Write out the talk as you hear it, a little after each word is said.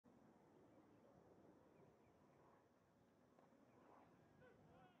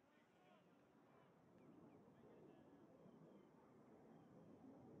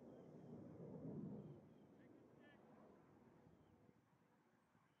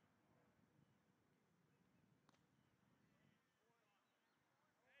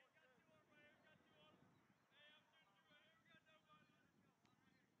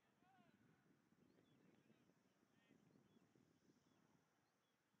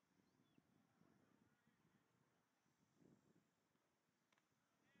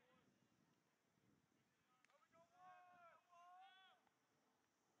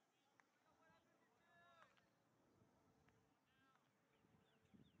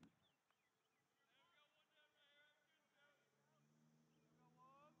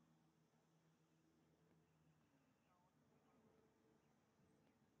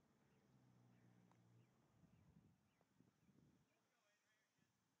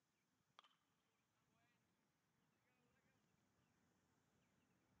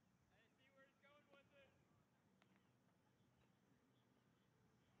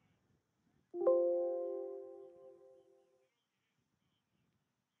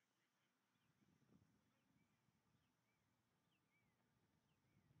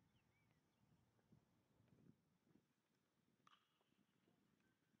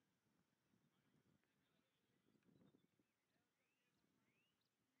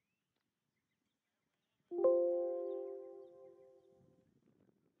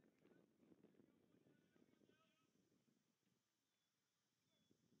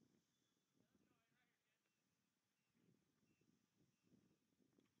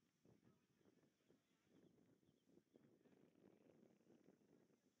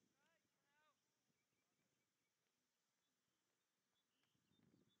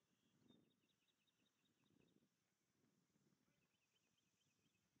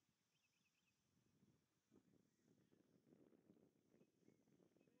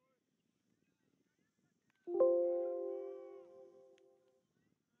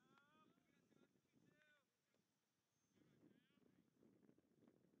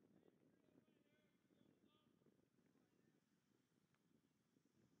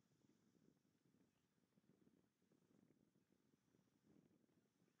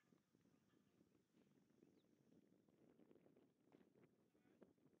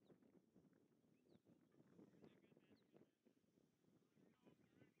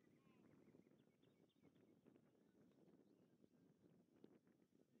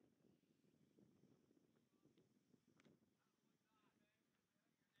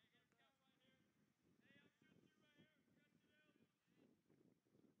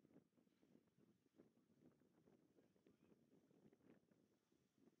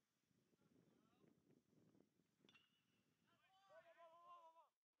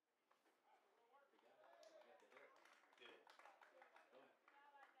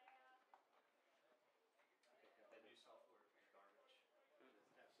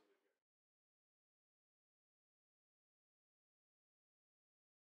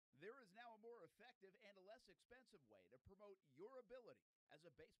effective and a less expensive way to promote your ability as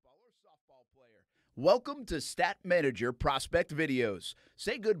a baseball or softball player. Welcome to Stat Manager Prospect Videos.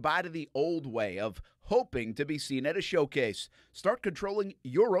 Say goodbye to the old way of hoping to be seen at a showcase. Start controlling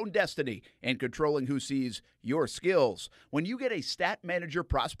your own destiny and controlling who sees your skills. When you get a Stat Manager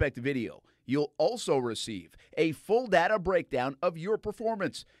Prospect video, you'll also receive a full data breakdown of your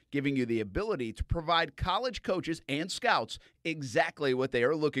performance, giving you the ability to provide college coaches and scouts exactly what they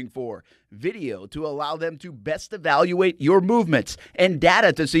are looking for. Video to allow them to best evaluate your movements, and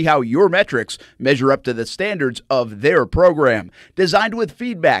data to see how your metrics measure up to the standards of their program. Designed with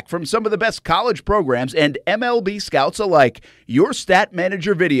feedback from some of the best college programs and MLB scouts alike, your Stat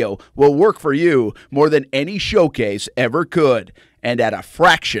Manager video will work for you more than any showcase ever could, and at a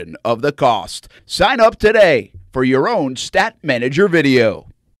fraction of the cost. Sign up today for your own Stat Manager video.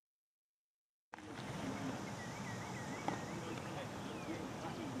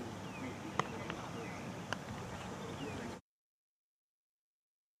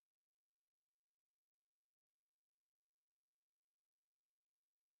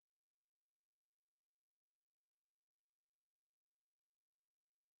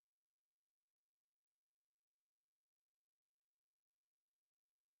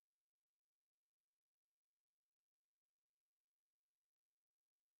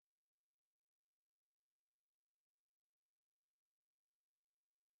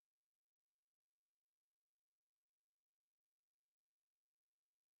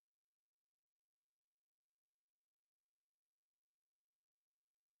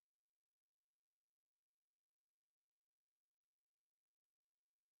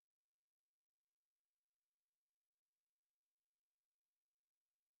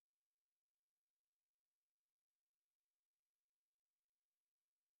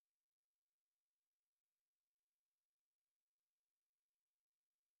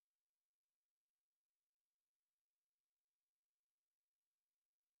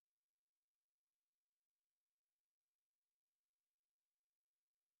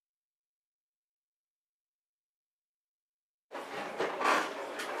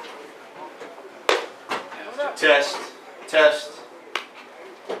 Test, test.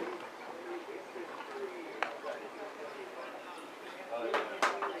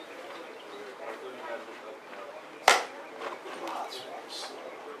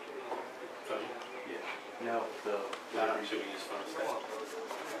 No, should we use phone stuff?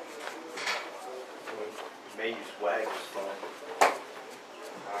 We may use WAG as phone.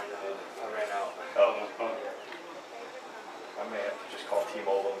 I ran out. Oh, I may have to just call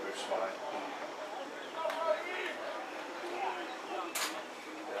T-Mobile and boost mine.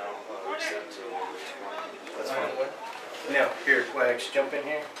 That's fine. Now, here, Wags, jump in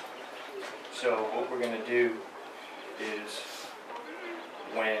here. So what we're going to do is,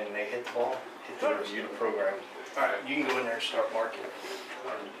 when they hit the ball, hit the review the program. Alright, you can go in there and start marking.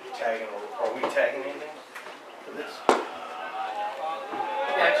 Tagging, or are we tagging anything for this?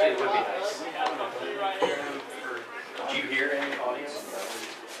 Actually, it would be nice. Did you hear any audio?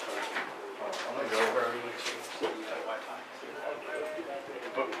 I'm going to go over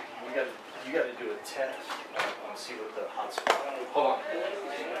but you got to do a test and see what the hot spot. Hold on.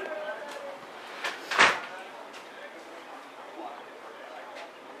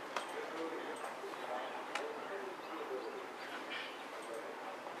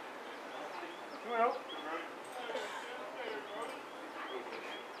 Well.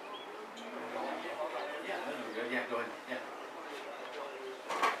 Yeah, go ahead. Yeah.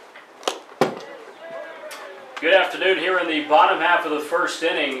 Good afternoon. Here in the bottom half of the first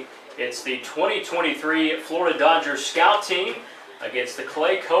inning, it's the 2023 Florida Dodgers scout team against the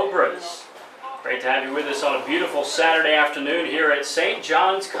Clay Cobras. Great to have you with us on a beautiful Saturday afternoon here at St.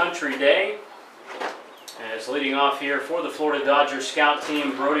 John's Country Day. As leading off here for the Florida Dodgers scout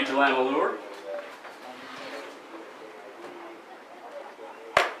team, Brody DeLamalure.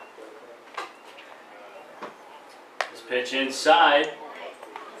 This pitch inside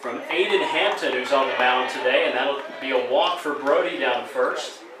from Aiden Hampton, who's on the mound today, and that'll be a walk for Brody down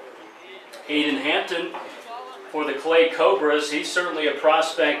first. Aiden Hampton for the Clay Cobras. He's certainly a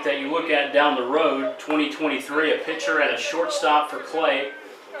prospect that you look at down the road. 2023, a pitcher and a shortstop for Clay.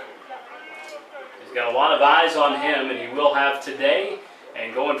 He's got a lot of eyes on him, and he will have today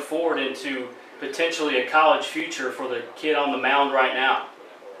and going forward into potentially a college future for the kid on the mound right now.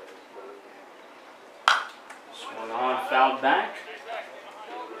 Swung on, fouled back.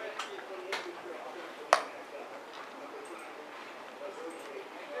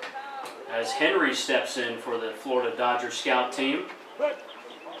 As Henry steps in for the Florida Dodgers scout team.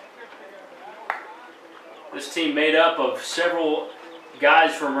 This team made up of several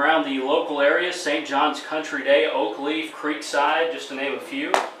guys from around the local area, St. John's Country Day, Oakleaf, Creekside, just to name a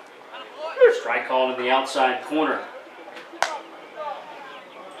few. Strike called in the outside corner.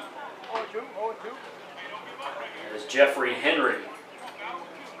 As Jeffrey Henry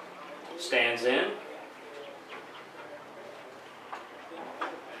stands in.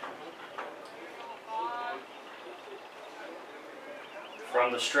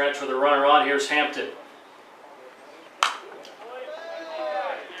 From the stretch with a runner on, here's Hampton.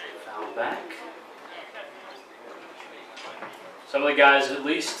 Foul back. Some of the guys at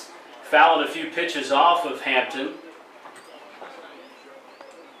least fouling a few pitches off of Hampton.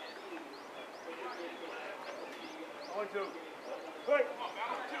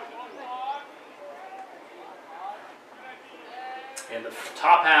 In the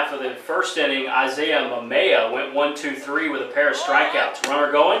top half of the first inning, Isaiah Mamea went 1-2-3 with a pair of strikeouts.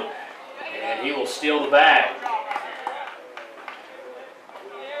 Runner going, and he will steal the bag.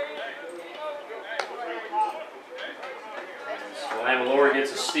 Mauloni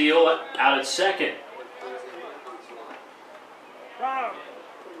gets a steal out at second.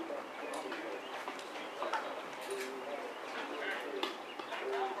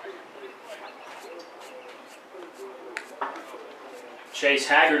 Chase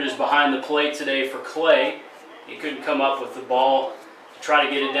Haggard is behind the plate today for Clay. He couldn't come up with the ball to try to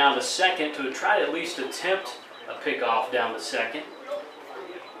get it down to second, to try to at least attempt a pickoff down to second.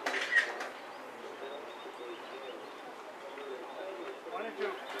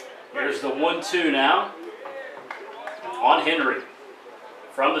 Here's the 1-2 now on Henry.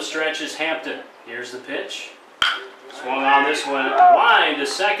 From the stretch is Hampton. Here's the pitch. Swung on this one, line to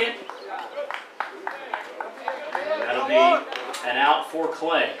second. And that'll be an out for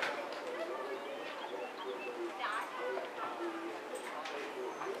Clay.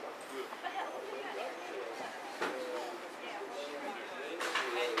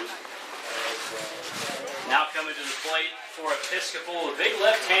 Now coming to the plate for Episcopal, the big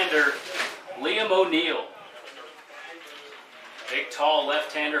left-hander, Liam O'Neill. Big, tall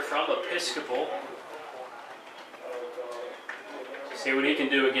left-hander from Episcopal. See what he can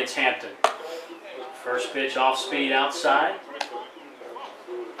do against Hampton. First pitch off speed outside.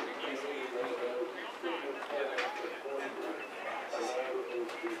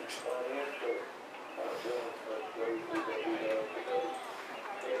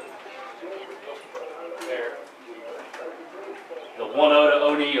 The 1-0 to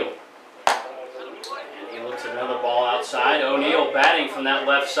O'Neill. And he looks at another ball outside. O'Neill batting from that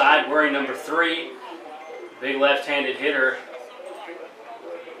left side, wearing number 3. Big left-handed hitter,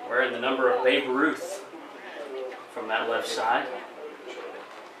 wearing the number of Babe Ruth from that left side.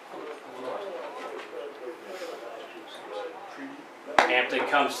 Hampton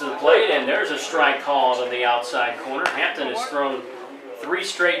comes to the plate, and there's a strike called on the outside corner. Hampton has thrown 3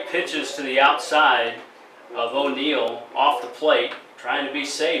 straight pitches to the outside of O'Neill off the plate, trying to be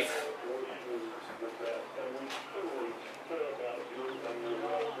safe.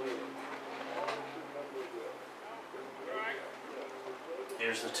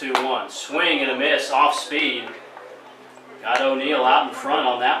 Here's the 2-1. Swing and a miss off speed. Got O'Neill out in front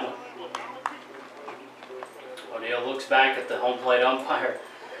on that one. O'Neill looks back at the home plate umpire.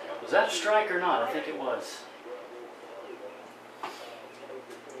 Was that a strike or not? I think it was.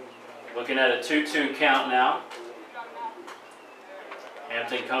 Looking at a 2-2 count now.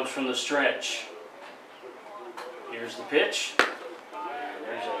 Hampton comes from the stretch. Here's the pitch. And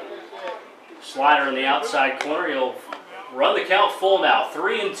there's a slider in the outside corner. He'll run the count full now.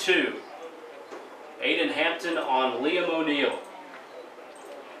 3-2. Aiden Hampton on Liam O'Neill.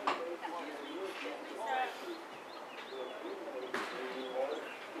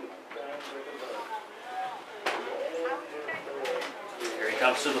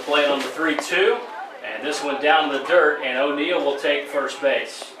 Comes to the plate on the 3-2, and this one down in the dirt, and O'Neill will take first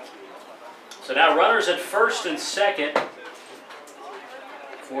base. So now runners at first and second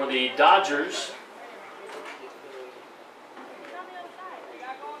for the Dodgers.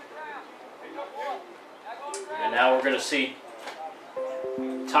 And now we're going to see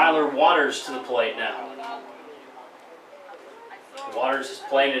Tyler Waters to the plate now. Waters is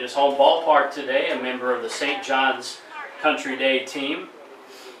playing at his home ballpark today, a member of the St. John's Country Day team,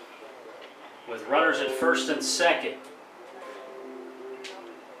 with runners at first and second.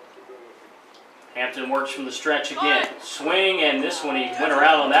 Hampton works from the stretch again. Swing, and this one he went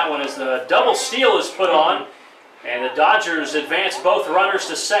around on that one as the double steal is put on, and the Dodgers advance both runners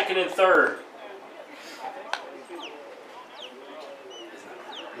to second and third.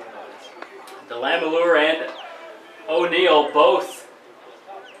 DeLamelure and O'Neill both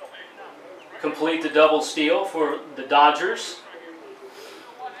complete the double steal for the Dodgers.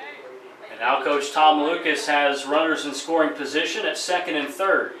 Now Coach Tom Lucas has runners in scoring position at second and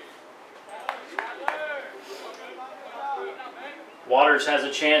third. Waters has a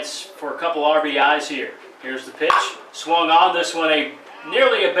chance for a couple RBIs here. Here's the pitch. Swung on. This one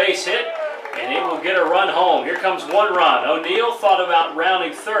nearly a base hit, and it will get a run home. Here comes one run. O'Neill thought about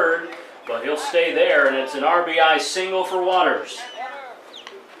rounding third, but he'll stay there, and it's an RBI single for Waters.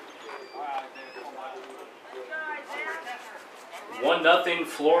 1-0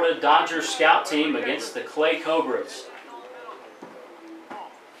 Florida Dodger scout team against the Clay Cobras.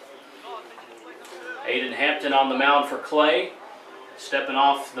 Aiden Hampton on the mound for Clay. Stepping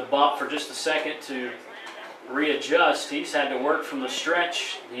off the bump for just a second to readjust. He's had to work from the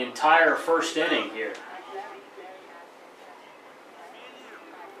stretch the entire first inning here.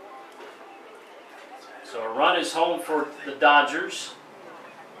 So a run is home for the Dodgers.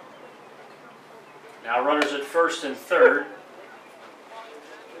 Now runners at first and third.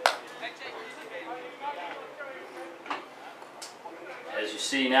 As you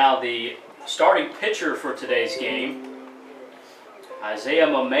see now, the starting pitcher for today's game, Isaiah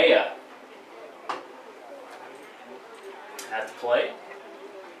Mamea, at the plate.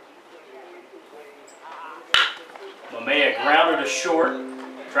 Mamea grounded to short,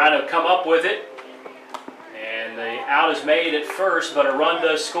 trying to come up with it. And the out is made at first, but a run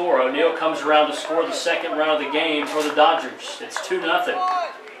does score. O'Neill comes around to score the second run of the game for the Dodgers. It's 2-0.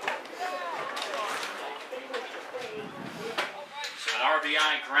 So an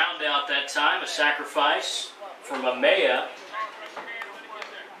RBI ground out that time, a sacrifice for Mamea.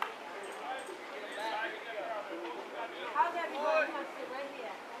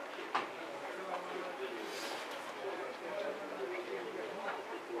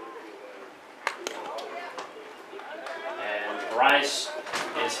 Bryce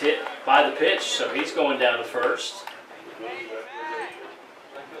is hit by the pitch, so he's going down to first.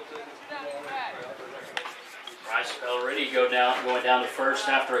 Bryce already going down to first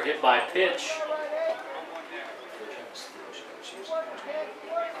after a hit by pitch.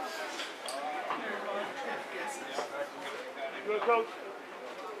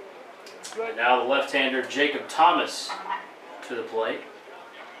 And now the left-hander Jacob Thomas to the plate.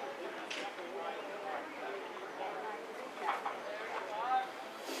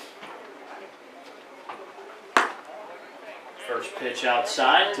 First pitch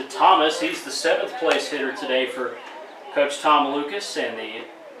outside to Thomas. He's the 7th place hitter today for Coach Tom Lucas and the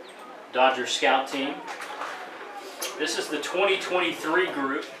Dodger scout team. This is the 2023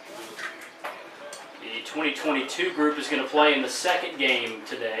 group. The 2022 group is going to play in the second game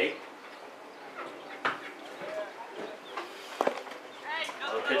today.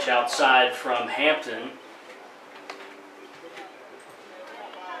 Another pitch outside from Hampton.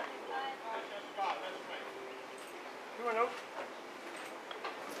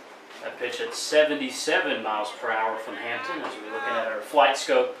 That pitch at 77 miles per hour from Hampton as we're looking at our flight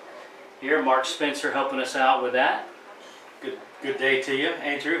scope here. Mark Spencer helping us out with that. Good day to you,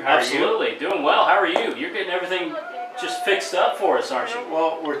 Andrew. How are you? Absolutely. Doing well. How are you? You're getting everything just fixed up for us, aren't you?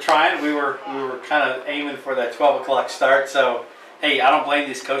 Well, we're trying. We were kind of aiming for that 12 o'clock start. So, hey, I don't blame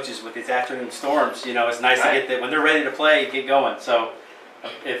these coaches with these afternoon storms. You know, it's nice to get that when they're ready to play, get going. So,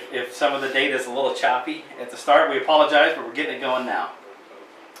 if some of the data is a little choppy at the start, we apologize, but we're getting it going now.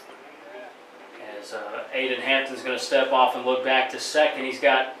 As Aiden Hampton's going to step off and look back to second. He's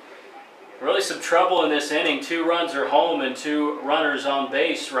got really some trouble in this inning. 2 runs are home and 2 runners on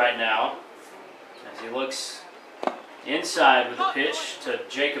base right now. As he looks inside with the pitch to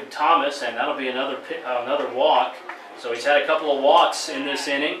Jacob Thomas, and that'll be another walk. So he's had a couple of walks in this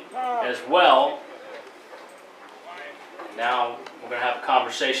inning as well. And now we're going to have a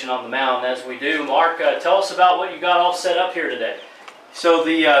conversation on the mound as we do. Mark, tell us about what you got all set up here today. So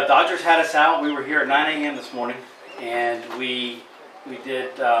the Dodgers had us out. We were here at 9 a.m. this morning, and we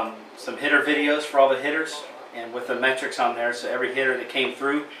did some hitter videos for all the hitters, and with the metrics on there. So every hitter that came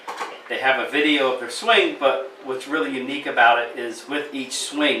through, they have a video of their swing. But what's really unique about it is with each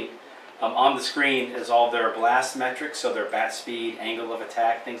swing, on the screen is all their blast metrics, so their bat speed, angle of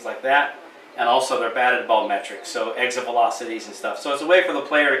attack, things like that, and also their batted ball metrics, so exit velocities and stuff. So it's a way for the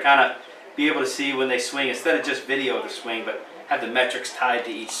player to kind of be able to see when they swing instead of just video of the swing, but have the metrics tied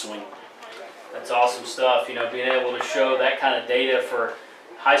to each swing. That's awesome stuff. You know, being able to show that kind of data for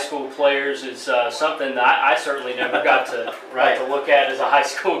high school players is something that I certainly never got to look at as a high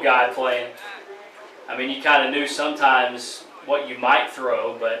school guy playing. I mean, you kind of knew sometimes what you might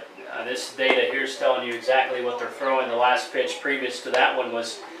throw, but this data here is telling you exactly what they're throwing. The last pitch previous to that one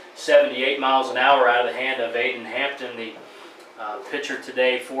was 78 miles an hour out of the hand of Aiden Hampton, the pitcher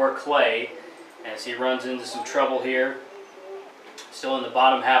today for Clay, as he runs into some trouble here. Still in the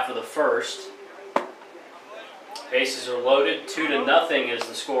bottom half of the first. Bases are loaded. 2-0 is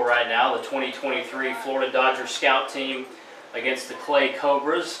the score right now. The 2023 Florida Dodger Scout team against the Clay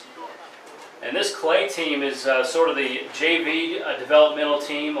Cobras. And this Clay team is sort of the JV developmental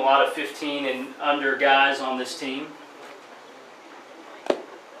team. A lot of 15 and under guys on this team.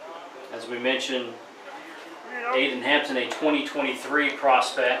 As we mentioned, Aiden Hampton, a 2023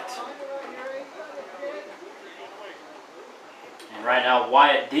 prospect. And right now,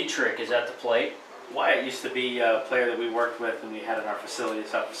 Wyatt Dietrich is at the plate. Wyatt used to be a player that we worked with and we had in our facility.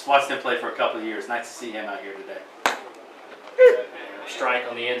 So I've watched him play for a couple of years. Nice to see him out here today. Strike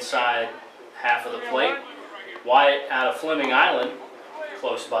on the inside half of the plate. Wyatt out of Fleming Island,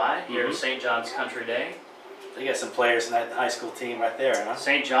 close by, here at St. John's Country Day. They got some players in that high school team right there, huh?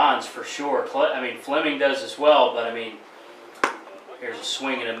 St. John's for sure. I mean, Fleming does as well, but I mean, here's a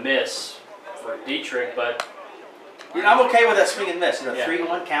swing and a miss for Dietrich, but... You know, I'm okay with that swing and miss. You know, Yeah.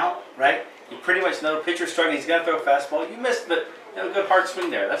 3-1 count, right? You pretty much know the pitcher's struggling. He's going to throw a fastball. You missed, but you know, a good hard swing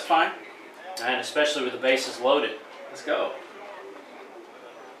there. That's fine. And especially with the bases loaded. Let's go.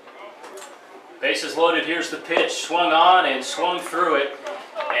 Bases loaded, here's the pitch. Swung on and swung through it.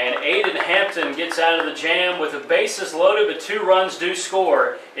 And Aiden Hampton gets out of the jam with the bases loaded, but 2 runs do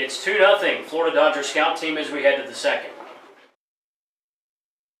score. It's 2-0 Florida Dodger Scout team as we head to the second.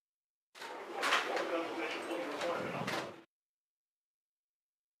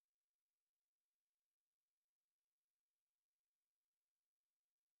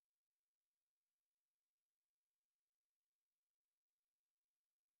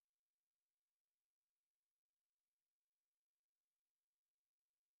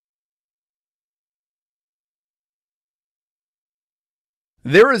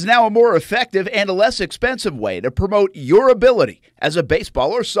 There is now a more effective and a less expensive way to promote your ability as a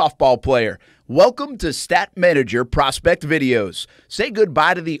baseball or softball player. Welcome to Stat Manager Prospect Videos. Say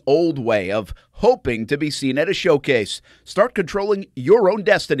goodbye to the old way of hoping to be seen at a showcase. Start controlling your own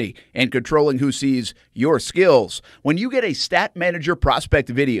destiny and controlling who sees your skills. When you get a Stat Manager Prospect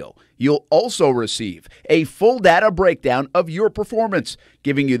video, you'll also receive a full data breakdown of your performance,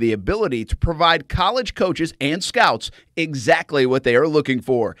 giving you the ability to provide college coaches and scouts exactly what they are looking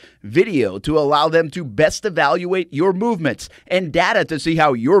for. Video to allow them to best evaluate your movements, and data to see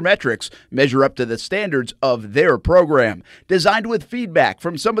how your metrics measure up to the standards of their program. Designed with feedback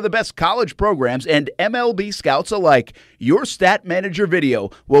from some of the best college programs and MLB scouts alike, your Stat Manager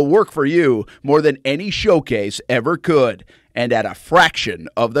video will work for you more than any showcase ever could, and at a fraction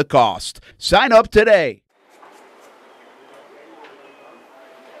of the cost. Sign up today.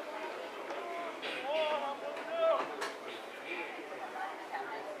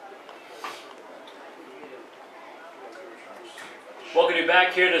 Welcome you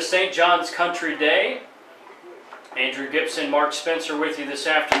back here to St. John's Country Day. Andrew Gibson, Mark Spencer with you this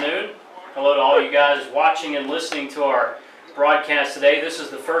afternoon. Hello to all you guys watching and listening to our broadcast today. This is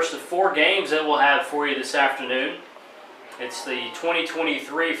the first of 4 games that we'll have for you this afternoon. It's the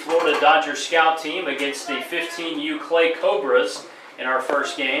 2023 Florida Dodger Scout team against the 15U Clay Cobras in our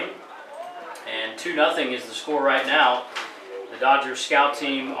first game. And 2-0 is the score right now. The Dodger Scout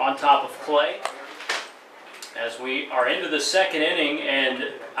team on top of Clay. As we are into the second inning, and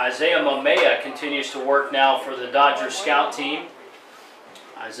Isaiah Mamea continues to work now for the Dodger Scout team.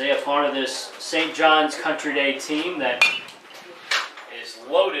 Isaiah, part of this St. John's Country Day team that is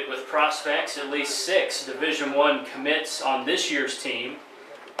loaded with prospects, at least 6 Division I commits on this year's team.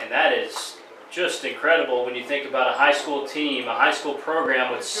 And that is just incredible when you think about a high school team, a high school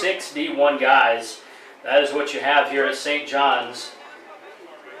program with 6 D1 guys. That is what you have here at St. John's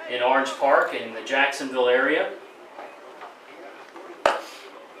in Orange Park in the Jacksonville area.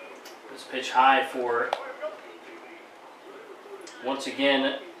 This pitch high for, once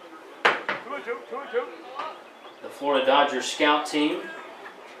again, the Florida Dodger Scout team.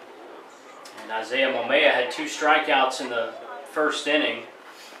 And Isaiah Mamea had 2 strikeouts in the first inning.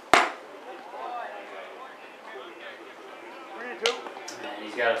 And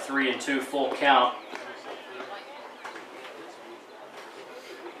he's got a 3-2 full count.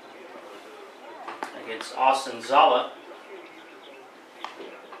 Against Austin Zala.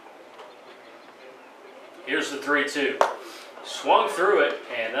 Here's the 3-2. Swung through it,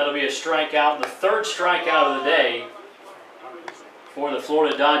 and that'll be a strikeout. The 3rd strikeout of the day for the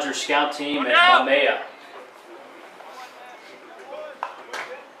Florida Dodger Scout team and Mamea.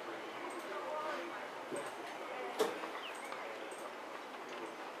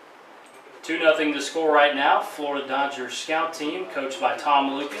 $2-0 to score right now. Florida Dodger Scout team, coached by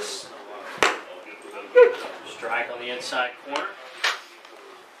Tom Lucas. Strike on the inside corner.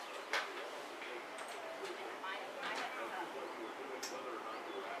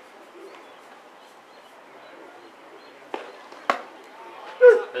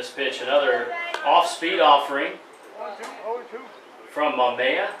 This pitch, another off-speed offering from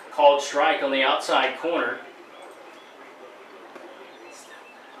Maumea. Called strike on the outside corner.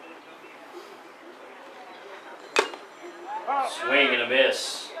 Swing and a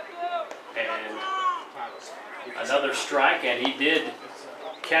miss. And another strike, and he did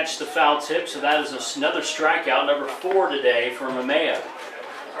catch the foul tip, so that is another strikeout, number 4 today for Maumea.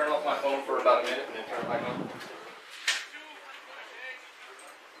 Turn off my phone for about a minute and then turn it back on.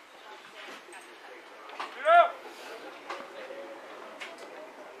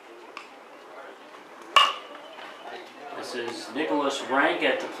 This is Nicholas Rank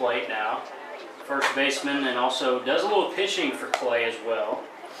at the plate now. First baseman, and also does a little pitching for Clay as well.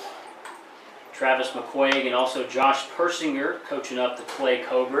 Travis McQuaig and also Josh Persinger coaching up the Clay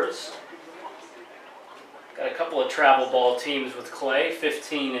Cobras. Got a couple of travel ball teams with Clay,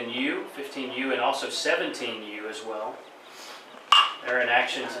 15U and also 17U as well. They're in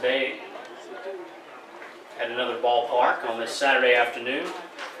action today at another ballpark on this Saturday afternoon.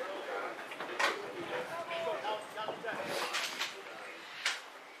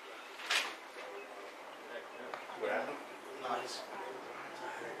 Nice.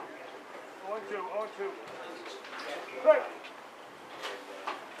 1-2.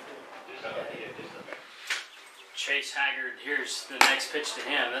 Chase Haggard, here's the next pitch to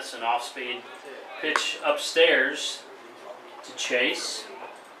him. That's an off-speed pitch upstairs to Chase.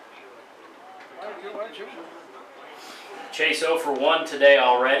 Chase 0 for 1 today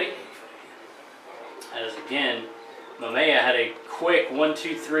already. As again, Maumea had a quick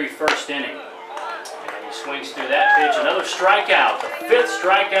 1-2-3 first inning. And he swings through that pitch. Another strikeout, the 5th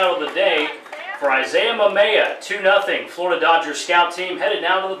strikeout of the day for Isaiah Maumea. 2-0. Florida Dodgers scout team headed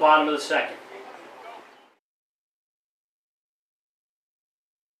down to the bottom of the 2nd.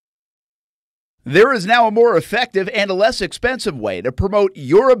 There is now a more effective and a less expensive way to promote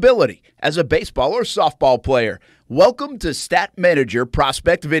your ability as a baseball or softball player. Welcome to Stat Manager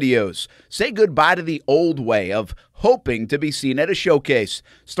Prospect Videos. Say goodbye to the old way of hoping to be seen at a showcase.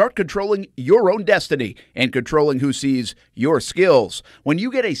 Start controlling your own destiny and controlling who sees your skills. When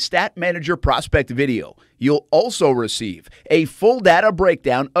you get a Stat Manager Prospect video, you'll also receive a full data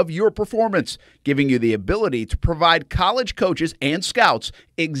breakdown of your performance, giving you the ability to provide college coaches and scouts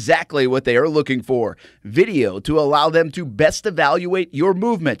exactly what they are looking for. Video to allow them to best evaluate your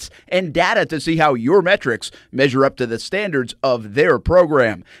movements, and data to see how your metrics measure up to the standards of their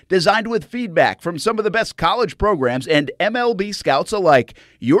program. Designed with feedback from some of the best college programs and MLB scouts alike,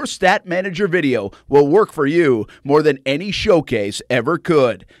 your Stat Manager video will work for you more than any showcase ever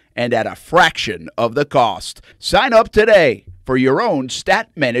could, and at a fraction of the cost. Sign up today for your own Stat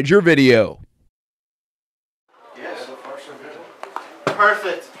Manager video. Yes.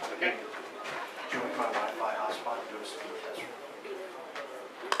 Perfect. Okay. Join my Wi-Fi hotspot and do a speed test.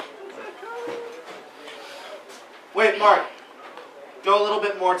 Wait, Mark. Go a little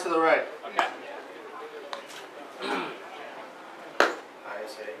bit more to the right. Okay.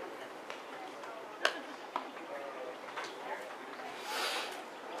 ISA.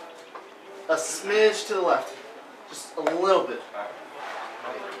 A smidge to the left. Just a little bit.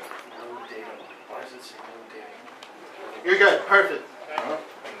 No dating. Why does it say no dating? You're good. Perfect. Huh?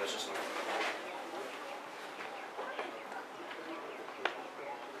 That's just not.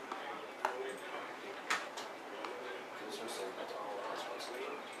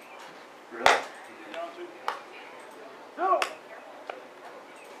 Really? No.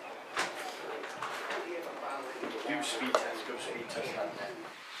 Do speed test. Go speed test on that.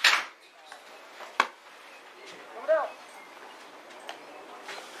 Coming out.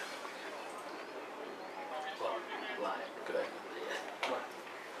 Live. Good.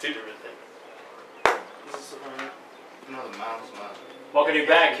 Two different things. This is another mouse. Welcome you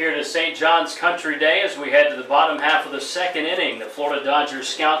back here to St. John's Country Day as we head to the bottom half of the 2nd inning. The Florida Dodgers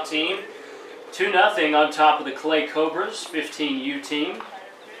scout team 2-0 on top of the Clay Cobras 15U team.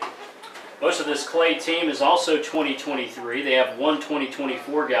 Most of this Clay team is also 2023. They have one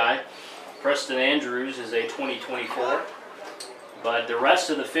 2024 guy. Preston Andrews is a 2024. But the rest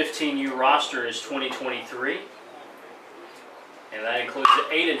of the 15U roster is 2023. And that includes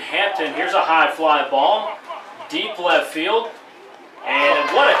Aiden Hampton. Here's a high fly ball. Deep left field. And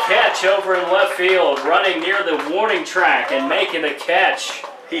what a catch over in left field. Running near the warning track and making the catch.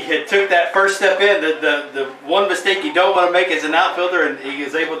 He had took that first step in. The one mistake you don't want to make as an outfielder, and he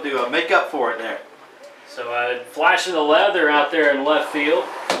was able to make up for it there. So flashing the leather out there in left field.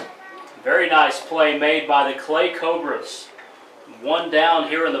 Very nice play made by the Clay Cobras. One down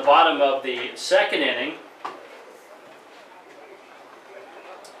here in the bottom of the 2nd inning.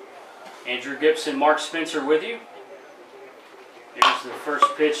 Andrew Gibson, Mark Spencer with you. Here's Here's the first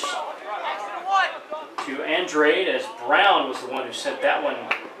pitch to Andrade, as Brown was the one who sent that one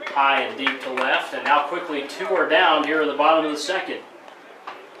high and deep to left. And now quickly 2 are down here at the bottom of the second.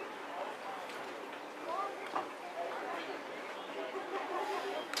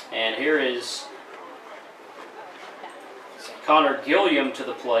 And here is Connor Gilliam to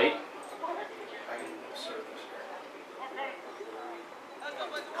the plate.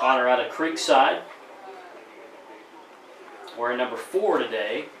 Connor out of Creekside, wearing number 4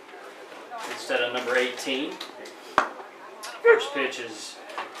 today instead of number 18. First pitch is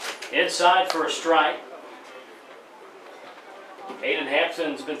inside for a strike. Aiden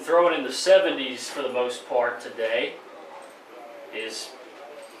Hampton's been throwing in the 70s for the most part today. His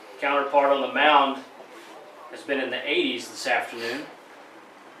counterpart on the mound has been in the 80s this afternoon.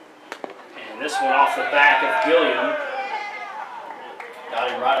 And this one off the back of Gilliam. Got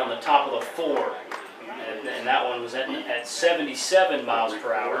him right on the top of the 4. And that one was at 77 miles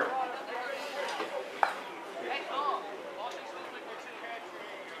per hour.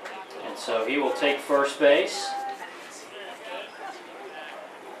 And so he will take first base.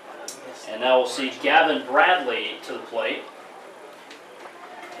 And now we'll see Gavin Bradley to the plate.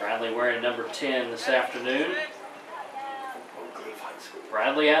 Bradley wearing number 10 this afternoon.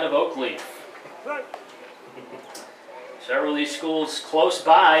 Bradley out of Oakleaf. Several of these schools close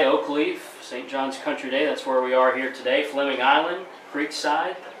by, Oakleaf, St. John's Country Day, that's where we are here today. Fleming Island,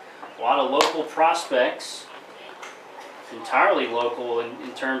 Creekside, a lot of local prospects. Entirely local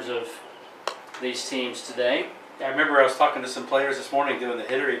in terms of these teams today. Yeah, I remember I was talking to some players this morning doing the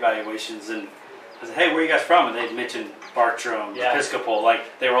hitter evaluations, and I said, hey, where are you guys from? And they'd mentioned Bartram, yeah. Episcopal,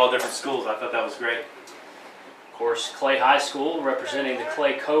 like they were all different schools. I thought that was great. Of course, Clay High School representing the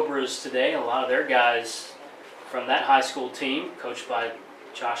Clay Cobras today. A lot of their guys from that high school team, coached by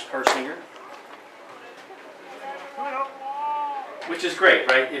Josh Persinger. Which is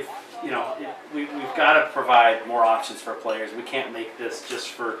great, right? If we've got to provide more options for players. We can't make this just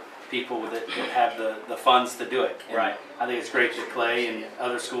for people that have the funds to do it. And right. I think it's great that Clay and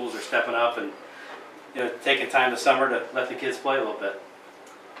other schools are stepping up and taking time this summer to let the kids play a little bit.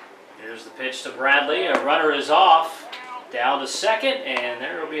 Here's the pitch to Bradley. A runner is off, down to second, and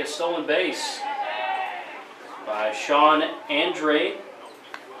there will be a stolen base by Sean Andrade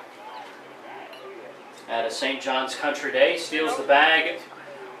at a St. John's Country Day. Steals the bag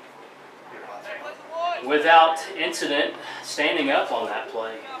without incident, standing up on that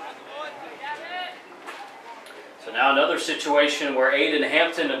play. So now another situation where Aiden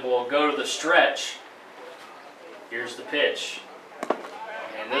Hampton will go to the stretch. Here's the pitch.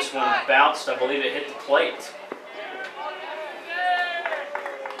 And this one bounced. I believe it hit the plate.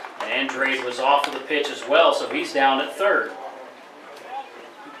 And Andrade was off of the pitch as well, so he's down at third.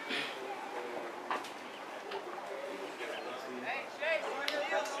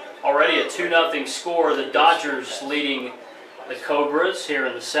 Already a 2-0 score. The Dodgers leading the Cobras here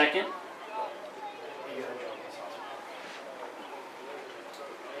in the second.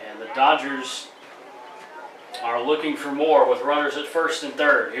 And the Dodgers are looking for more with runners at first and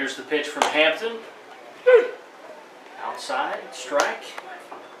third. Here's the pitch from Hampton. Outside, strike.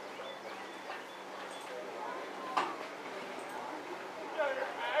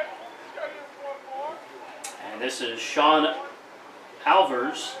 And this is Sean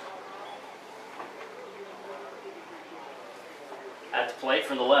Alvers at the plate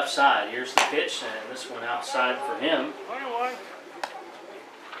from the left side. Here's the pitch, and this one outside for him.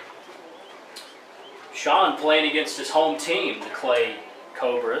 Sean playing against his home team, the Clay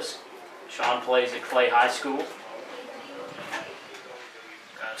Cobras. Sean plays at Clay High School.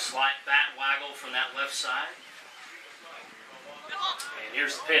 Got a slight bat waggle from that left side. And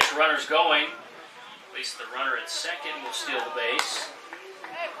here's the pitch, runners going. At least the runner at second will steal the base.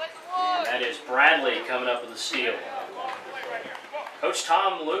 And that is Bradley coming up with the steal. Coach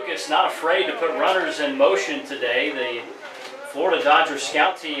Tom Lucas not afraid to put runners in motion today. The Florida Dodgers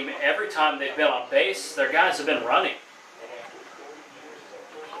scout team, every time they've been on base, their guys have been running.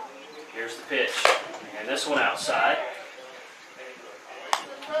 Here's the pitch. And this one outside.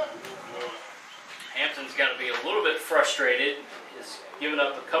 Hampton's got to be a little bit frustrated. He's given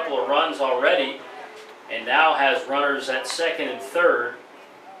up a couple of runs already and now has runners at second and third.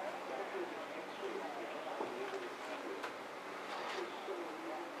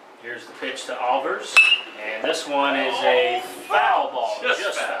 Here's the pitch to Alvers. And this one is a foul ball.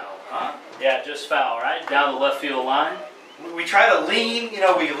 Just foul. Huh? Yeah, just foul, right? Down the left field line. We try to lean,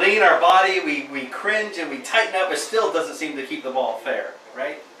 we lean our body, we cringe and we tighten up, but still doesn't seem to keep the ball fair,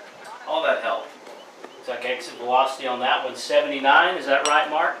 right? All that help. Looks like exit velocity on that one, 79. Is that right,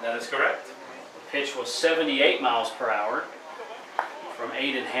 Mark? That is correct. The pitch was 78 miles per hour. from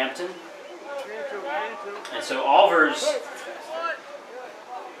Aiden Hampton. And so Alvers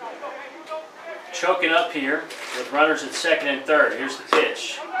choking up here with runners at second and third. Here's the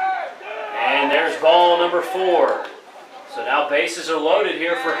pitch. And there's ball number 4. So now bases are loaded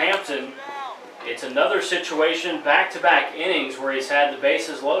here for Hampton. It's another situation, back-to-back innings where he's had the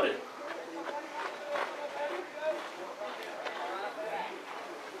bases loaded.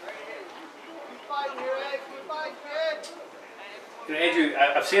 You know, Andrew,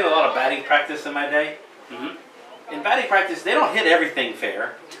 I've seen a lot of batting practice in my day. In batting practice, they don't hit everything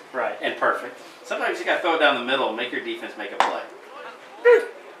fair, Right. and perfect. Sometimes you got to throw it down the middle and make your defense make a play.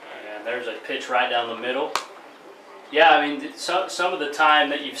 And there's a pitch right down the middle. Yeah, I mean, some of the time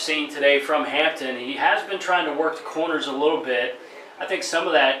that you've seen today from Hampton, he has been trying to work the corners a little bit. I think some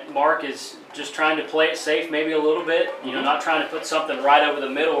of that, Mark, is just trying to play it safe maybe a little bit. You know, not trying to put something right over the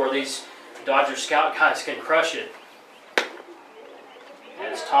middle where these Dodger scout guys can crush it.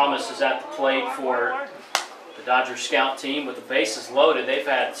 As Thomas is at the plate for the Dodger scout team with the bases loaded, they've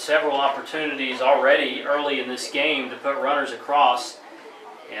had several opportunities already early in this game to put runners across,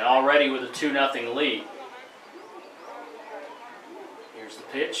 and already with a 2-0 lead. Here's the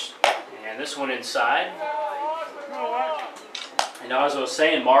pitch, and this one inside. And as I was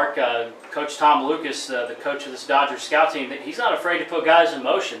saying, Mark, Coach Tom Lucas, the coach of this Dodger scout team, he's not afraid to put guys in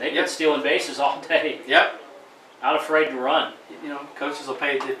motion. They've been stealing bases all day. Yep. Not afraid to run. You know, coaches will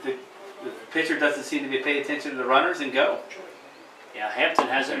pay, if the pitcher doesn't seem to be paying attention to the runners, and go. Yeah, Hampton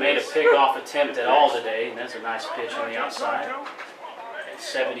hasn't made a pickoff attempt at all today, and that's a nice pitch on the outside at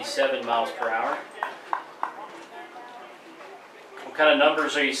 77 miles per hour. What kind of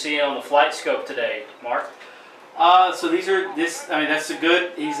numbers are you seeing on the flight scope today, Mark? So these are, I mean, that's a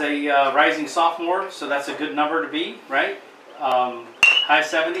good, he's a rising sophomore, so that's a good number to be, right? High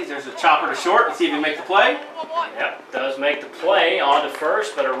 70s, there's a chopper to short. Let's see if he can make the play. Yep, does make the play on to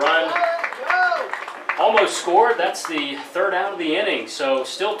first, but a run almost scored. That's the third out of the inning, so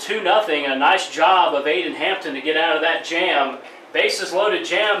still 2-0. A nice job of Aiden Hampton to get out of that jam. Bases loaded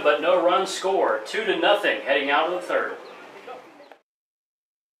jam, but no runs scored. 2-0 heading out of the third.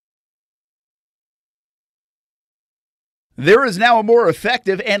 There is now a more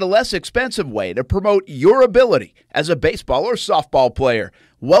effective and a less expensive way to promote your ability as a baseball or softball player.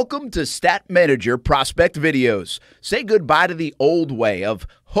 Welcome to Stat Manager Prospect Videos. Say goodbye to the old way of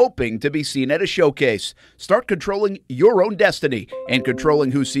hoping to be seen at a showcase. Start controlling your own destiny and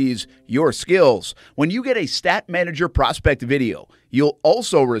controlling who sees your skills. When you get a Stat Manager Prospect video, you'll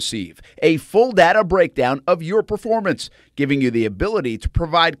also receive a full data breakdown of your performance, giving you the ability to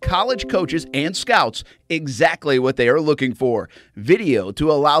provide college coaches and scouts exactly what they are looking for. Video to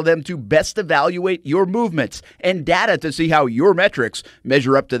allow them to best evaluate your movements, and data to see how your metrics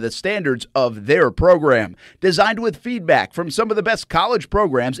measure up to the standards of their program. Designed with feedback from some of the best college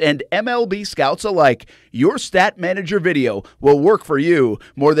programs and MLB scouts alike, your Stat Manager video will work for you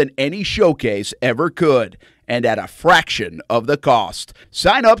more than any showcase ever could, and at a fraction of the cost.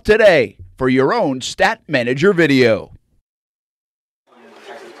 Sign up today for your own Stat Manager video.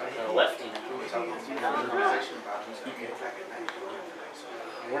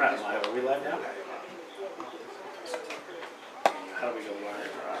 We're not live. Are we live now? How do we go live?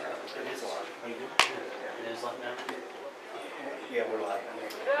 It is live. It is live now. Yeah, we're live.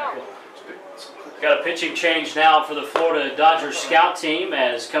 Got a pitching change now for the Florida Dodgers scout team,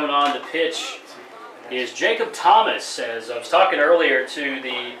 as coming on to pitch is Jacob Thomas. As I was talking earlier to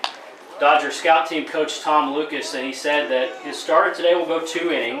the Dodger scout team coach Tom Lucas, and he said that his starter today will go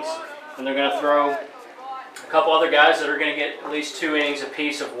 2 innings, and they're going to throw a couple other guys that are going to get at least 2 innings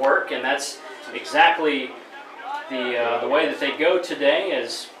apiece of work, and that's exactly the way that they go today.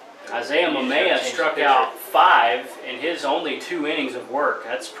 As Isaiah Mamea struck out 5 in his only 2 innings of work.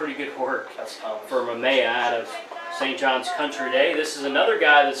 That's pretty good work for Mamea out of St. John's Country Day. This is another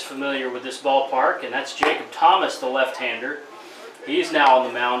guy that's familiar with this ballpark, and that's Jacob Thomas, the left-hander. He's now on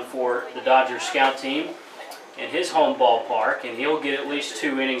the mound for the Dodgers scout team in his home ballpark, and he'll get at least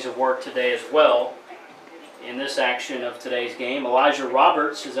 2 innings of work today as well in this action of today's game. Elijah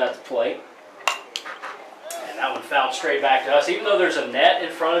Roberts is at the plate. And that one fouled straight back to us. Even though there's a net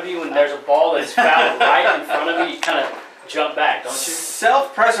in front of you and there's a ball that's fouled right in front of you, you kind of jump back, don't you?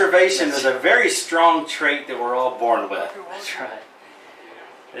 Self-preservation is a very strong trait that we're all born with. That's right.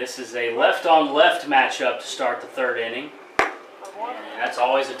 This is a left-on-left matchup to start the 3rd inning. And that's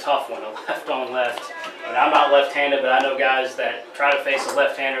always a tough one, a left-on-left. And I'm not left-handed, but I know guys that try to face a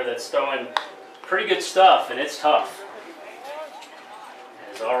left-hander that's throwing pretty good stuff, and it's tough.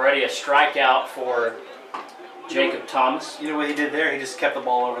 There's already a strikeout for Jacob Thomas. You know what he did there? He just kept the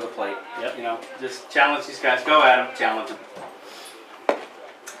ball over the plate. Yep. You know, just challenge these guys. Go at him, challenge them.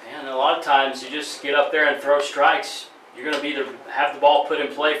 a lot of times you just get up there and throw strikes. You're going to either have the ball put in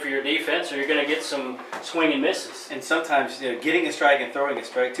play for your defense, or you're going to get some swing and misses. And sometimes, getting a strike and throwing a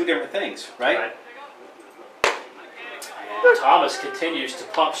strike, two different things, right? And Thomas continues to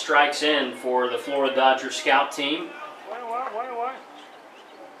pump strikes in for the Florida Dodgers scout team.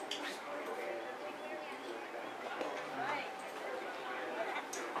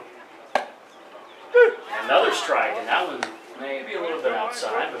 Another strike, and that one may be a little bit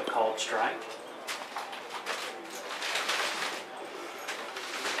outside, but a called strike.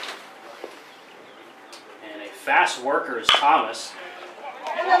 And a fast worker is Thomas.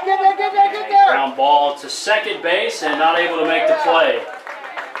 And a ground ball to second base and not able to make the play.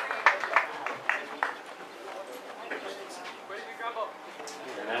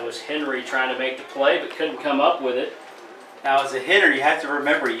 And that was Henry trying to make the play, but couldn't come up with it. Now, as a hitter, you have to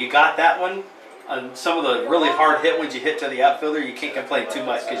remember, you got that one. On some of the really hard hit ones you hit to the outfielder, you can't complain too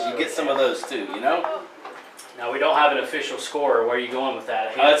much because you get some of those too, Now, we don't have an official score. Where are you going with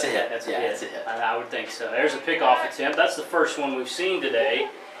that? Oh, that's a hit. That's a hit. That's a hit. I would think so. There's a pickoff attempt. That's the first one we've seen today.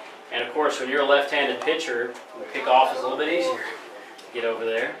 And, of course, when you're a left-handed pitcher, the pickoff is a little bit easier to get over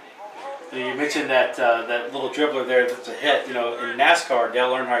there. You mentioned that that little dribbler there that's a hit. In NASCAR,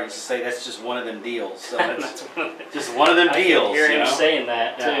 Dale Earnhardt used to say that's just one of them deals. So that's just one of them deals. I can hear him saying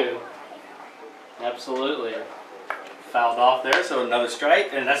that, too. Absolutely. Fouled off there, so another strike.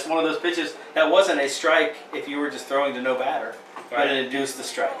 And that's one of those pitches that wasn't a strike if you were just throwing to no batter. But it induced the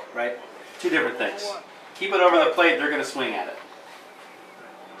strike, right? Two different things. Keep it over the plate, they're going to swing at it.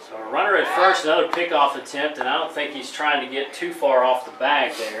 So a runner at first, another pickoff attempt, and I don't think he's trying to get too far off the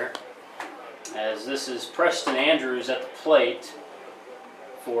bag there, as this is Preston Andrews at the plate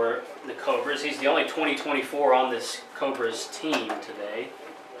for the Cobras. He's the only 2024 on this Cobras team today.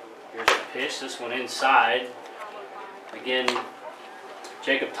 Here's the pitch, this one inside. Again,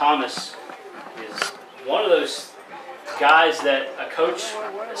 Jacob Thomas is one of those guys that a coach,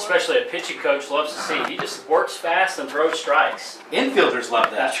 especially a pitching coach, loves to see. He just works fast and throws strikes. Infielders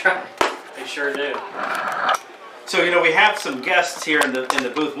love that. That's right. They sure do. So, we have some guests here in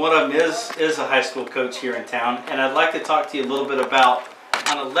the booth. One of them is a high school coach here in town. And I'd like to talk to you a little bit about,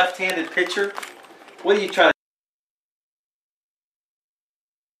 on a left-handed pitcher, what do you try to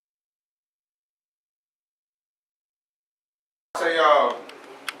say,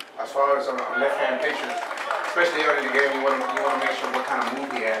 as far as a left-hand pitcher, especially early in the game, you want to make sure what kind of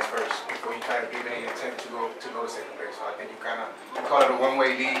move he has first before you try to give any attempt to go to second base. So I think you call it a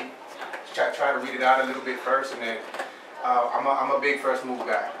one-way lead. Try to read it out a little bit first, and then I'm a big first move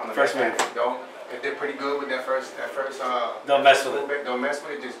guy on the first move. If they're pretty good with that first don't mess with it. Don't mess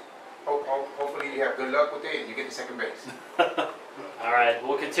with it. Just hopefully you have good luck with it and you get to second base. All right,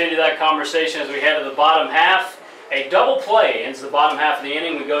 we'll continue that conversation as we head to the bottom half. A double play ends the bottom half of the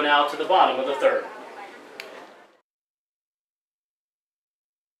inning. We go now to the bottom of the third.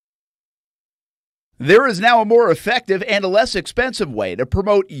 There is now a more effective and a less expensive way to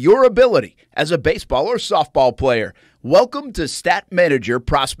promote your ability as a baseball or softball player. Welcome to Stat Manager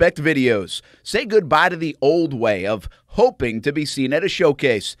Prospect Videos. Say goodbye to the old way of hoping to be seen at a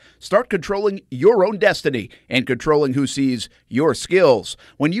showcase. Start controlling your own destiny and controlling who sees your skills.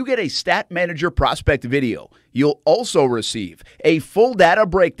 When you get a Stat Manager Prospect video, you'll also receive a full data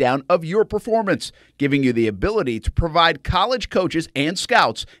breakdown of your performance, giving you the ability to provide college coaches and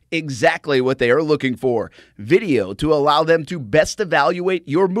scouts exactly what they are looking for. Video to allow them to best evaluate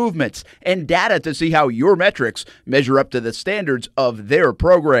your movements, and data to see how your metrics measure up to the standards of their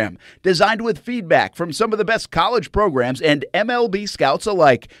program. Designed with feedback from some of the best college programs and MLB scouts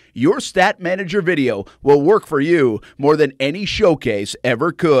alike, your Stat Manager video will work for you more than any showcase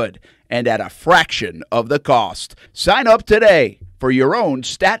ever could, and at a fraction of the cost. Sign up today for your own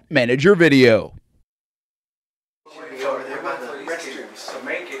Stat Manager video. Over there by the restrooms to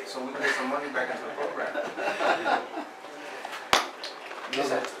make it so we can get some money back into the program.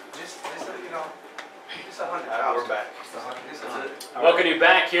 just $100. We're back. Welcome you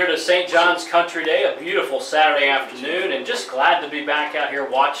back here to St. John's Country Day, a beautiful Saturday afternoon, and just glad to be back out here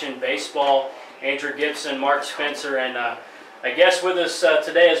watching baseball. Andrew Gibson, Mark Spencer, and a guest with us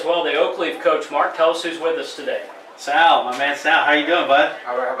today as well, the Oakleaf coach. Mark, tell us who's with us today. Sal, my man Sal, how you doing, bud?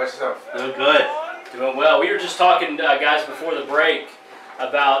 All right, how about yourself? Doing good. Doing well. We were just talking, guys, before the break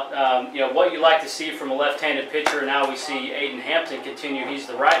about what you like to see from a left-handed pitcher. And now we see Aiden Hampton continue. He's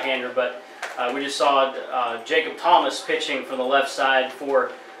the right-hander, but we just saw Jacob Thomas pitching from the left side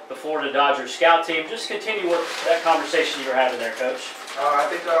for the Florida Dodgers scout team. Just continue with that conversation you were having there, Coach. I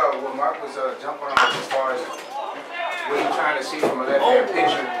think what Mark was jumping on as far as what you're trying to see from a left-hand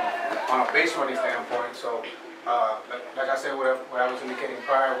pitcher on a base running standpoint. So like I said, what I was indicating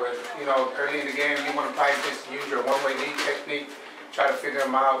prior was, you know, early in the game, you want to probably just use your one-way lead technique, try to figure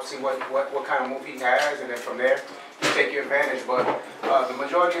him out, see what kind of move he has, and then from there, you take your advantage. But the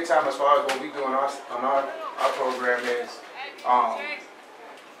majority of the time, as far as what we do on our program is,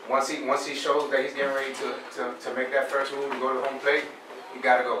 once he shows that he's getting ready to make that first move and go to the home plate, you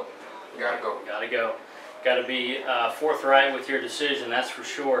gotta go. You gotta go. Gotta go. Gotta be forthright with your decision, that's for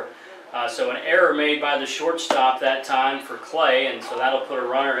sure. So an error made by the shortstop that time for Clay, and so that'll put a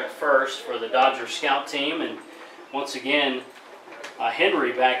runner at first for the Dodger scout team. And once again,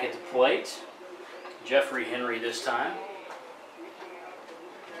 Henry back at the plate. Jeffrey Henry this time.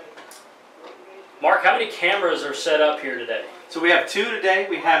 Mark, how many cameras are set up here today? So we have 2 today.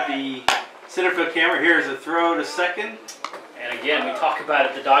 We have the center field camera. Here's a throw to second. And again, we talk about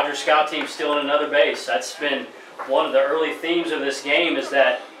it, the Dodger scout team stealing another base. That's been one of the early themes of this game, is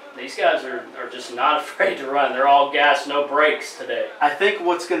that these guys are just not afraid to run. They're all gas, no brakes today. I think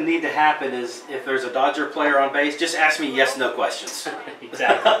what's going to need to happen is if there's a Dodger player on base, just ask me yes/no questions.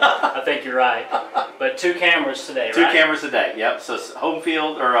 Exactly. I think you're right. But 2 cameras today, 2 right? cameras a day, yep. So it's home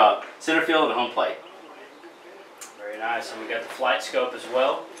field, or center field and home plate. Very nice. And we got the flight scope as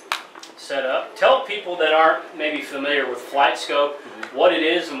well set up. Tell people that aren't maybe familiar with flight scope what it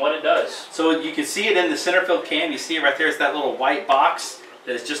is and what it does. So you can see it in the center field cam. You see it right there. It's that little white box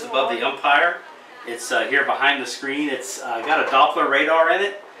that is just above the umpire. It's here behind the screen. It's got a Doppler radar in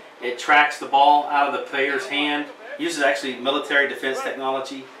it. It tracks the ball out of the player's hand. Uses actually military defense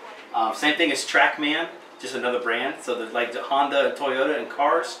technology. Same thing as TrackMan, just another brand. So there's like the Honda and Toyota and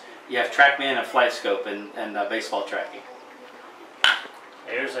cars. You have TrackMan and Flight Scope and baseball tracking.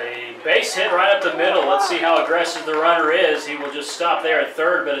 There's a base hit right up the middle. Let's see how aggressive the runner is. He will just stop there at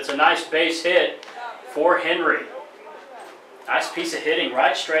third, but it's a nice base hit for Henry. Nice piece of hitting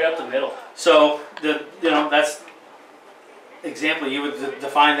right straight up the middle. So that's example. You would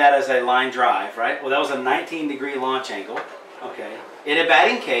define that as a line drive, right? Well, that was a 19-degree launch angle. Okay. In a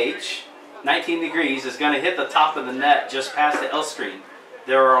batting cage, 19 degrees is going to hit the top of the net just past the L screen.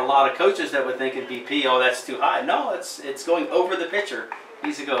 There are a lot of coaches that would think in BP, oh, that's too high. No, it's going over the pitcher. It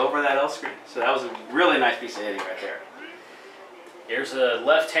needs to go over that L screen. So that was a really nice piece of hitting right there. Here's a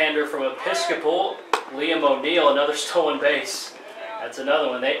left-hander from Episcopal, Liam O'Neill, another stolen base. That's another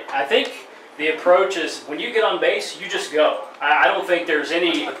one. I think the approach is when you get on base, you just go. I don't think there's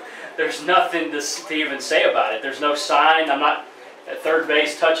nothing to even say about it. There's no sign. I'm not at third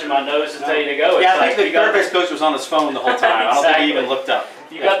base touching my nose to tell you to go. Yeah, I think the third base coach was on his phone the whole time. I don't think he even looked up.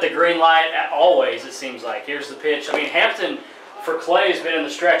 You got the green light always, it seems like. Here's the pitch. I mean, Hampton for Clay has been in the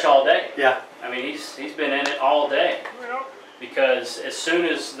stretch all day. Yeah. I mean, he's been in it all day. Because as soon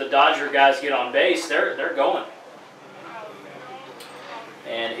as the Dodger guys get on base, they're going.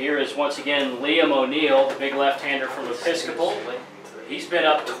 And here is once again Liam O'Neill, the big left-hander from Episcopal. He's been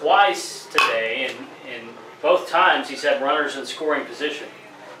up twice today, and both times he's had runners in scoring position.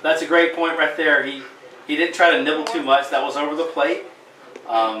 That's a great point right there. He didn't try to nibble too much. That was over the plate.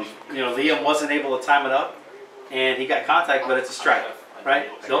 Liam wasn't able to time it up, and he got contact, but it's a strike, right?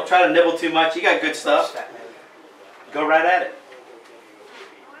 So don't try to nibble too much. You got good stuff. Go right at it.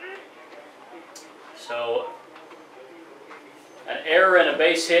 So, an error and a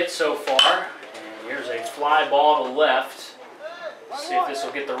base hit so far. And here's a fly ball to left. Let's see if this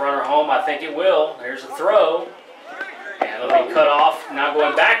will get the runner home. I think it will. There's a throw. And it'll be cut off. Now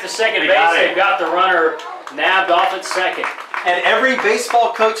going back to second base, they've got the runner nabbed off at second. And every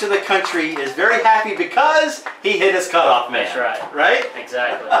baseball coach in the country is very happy because he hit his cutoff man. That's right. Right?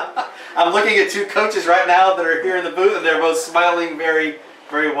 Exactly. I'm looking at 2 coaches right now that are here in the booth, and they're both smiling very,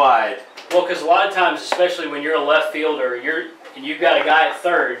 very wide. Well, because a lot of times, especially when you're a left fielder, and you've got a guy at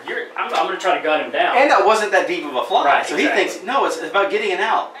third, I'm going to try to gun him down. And that wasn't that deep of a fly. Right, so exactly. He thinks, no, it's about getting it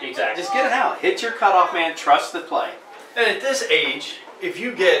out. Exactly. Just get it out. Hit your cutoff man. Trust the play. And at this age, if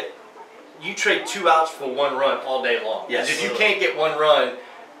you trade 2 outs for 1 run all day long. Yes. If you can't get 1 run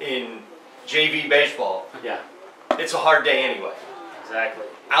in JV baseball, Yeah. it's a hard day anyway. Exactly.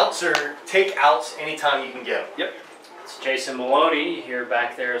 Take outs anytime you can get them. Yep. It's Jason Mauloni here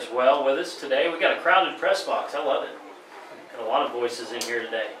back there as well with us today. We got a crowded press box. I love it. Got a lot of voices in here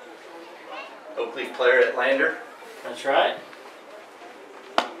today. Oakley player at Lander. That's right.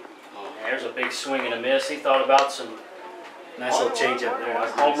 There's a big swing and a miss. He thought about some Nice little change up there.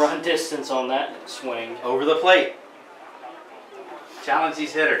 home run distance on that swing. Over the plate. Challenge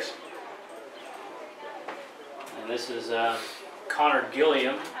these hitters. And this is Connor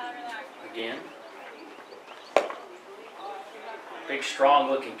Gilliam again. Big,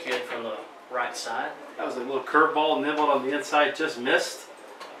 strong-looking kid from the right side. That was a little curveball nibbled on the inside, just missed.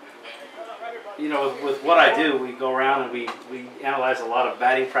 you know, with what I do, we go around and we analyze a lot of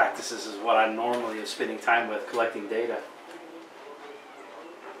batting practices is what I normally am spending time with, collecting data.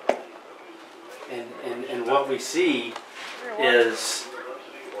 And what we see is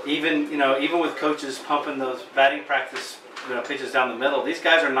even with coaches pumping those batting practice pitches down the middle, these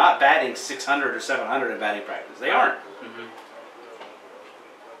guys are not batting 600 or 700 in batting practice. They aren't. Mm-hmm.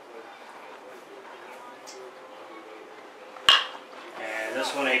 And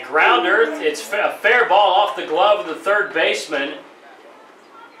this one a grounder. It's a fair ball off the glove of the third baseman.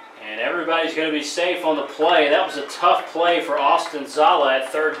 And everybody's going to be safe on the play. That was a tough play for Austin Zala at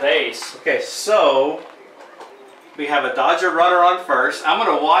third base. Okay, so we have a Dodger runner on first. I'm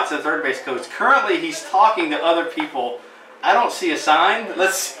going to watch the third base coach. Currently, he's talking to other people. I don't see a sign.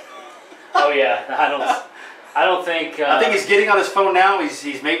 Let's. Oh yeah, I don't think. I think he's getting on his phone now.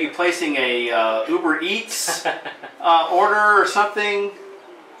 He's maybe placing a Uber Eats order or something.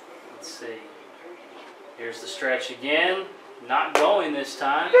 Let's see. Here's the stretch again. Not going this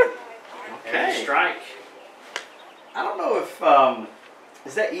time. Okay. And a strike. I don't know if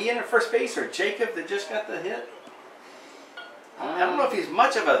is that Ian at first base or Jacob that just got the hit. I don't know if he's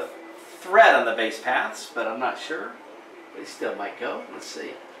much of a threat on the base paths, but I'm not sure. But he still might go. Let's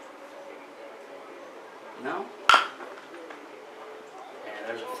see. No. And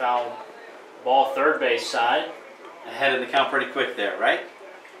there's a foul ball third base side. Ahead of the count pretty quick there, right?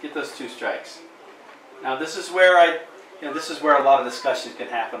 Get those 2 strikes. Now this is where this is where a lot of discussions can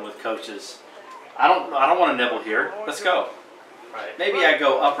happen with coaches. I don't want to nibble here. Let's go. Right. Maybe I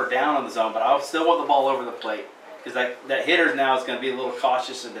go up or down on the zone, but I still want the ball over the plate because that hitter now is going to be a little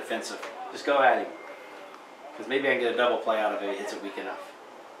cautious and defensive. Just go at him because maybe I can get a double play out of it if he hits it weak enough.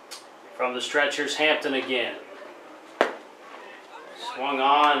 From the stretchers, Hampton again. Swung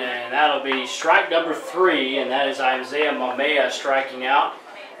on, and that'll be strike number 3, and that is Isaiah Mamea striking out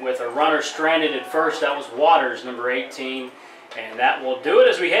with a runner stranded at first. That was Waters, number 18, and that will do it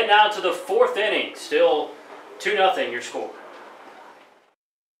as we head now to the 4th inning. Still 2-0 your score.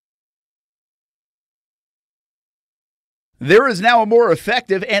 There is now a more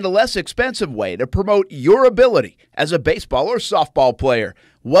effective and a less expensive way to promote your ability as a baseball or softball player.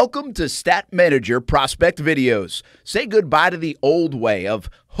 Welcome to Stat Manager Prospect Videos. Say goodbye to the old way of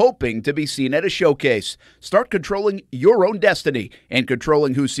hoping to be seen at a showcase. Start controlling your own destiny and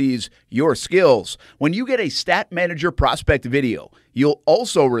controlling who sees your skills. When you get a Stat Manager Prospect video, you'll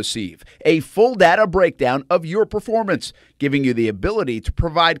also receive a full data breakdown of your performance, giving you the ability to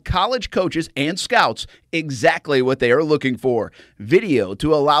provide college coaches and scouts exactly what they are looking for. Video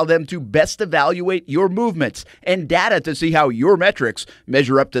to allow them to best evaluate your movements, and data to see how your metrics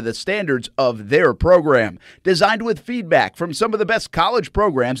measure up to the standards of their program. Designed with feedback from some of the best college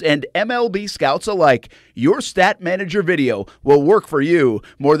programs and MLB scouts alike, your Stat Manager video will work for you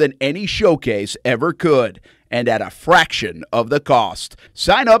more than any showcase ever could, and at a fraction of the cost.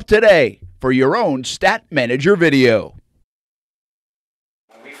 Sign up today for your own Stat Manager video.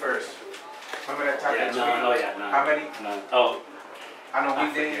 Me first. Remember that time? No. How many? None. Oh, I know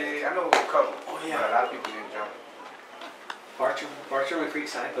we did. I know it was a couple. Oh, yeah. But a lot of people didn't jump. Bartram and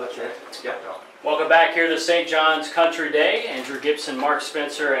Creekside, both there. Yep. Welcome back here to St. John's Country Day. Andrew Gibson, Mark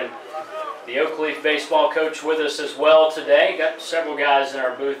Spencer, and the Oakleaf baseball coach with us as well today. Got several guys in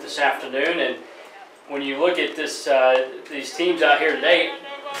our booth this afternoon, and when you look at this, these teams out here today,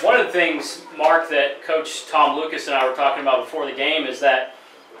 one of the things, Mark, that Coach Tom Lucas and I were talking about before the game is that,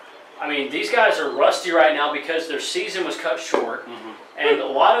 I mean, these guys are rusty right now because their season was cut short, and a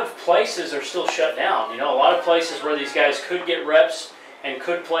lot of places are still shut down. You know, a lot of places where these guys could get reps and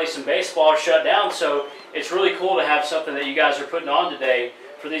could play some baseball are shut down, so it's really cool to have something that you guys are putting on today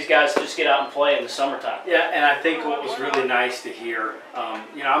for these guys to just get out and play in the summertime. Yeah, and I think what was really nice to hear,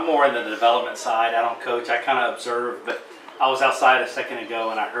 I'm more in the development side. I don't coach. I kind of observe, but I was outside a second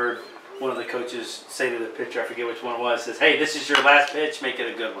ago, and I heard one of the coaches say to the pitcher, I forget which one it was, says, hey, this is your last pitch, make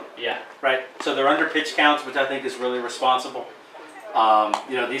it a good one. Yeah. Right? So they're under pitch counts, which I think is really responsible.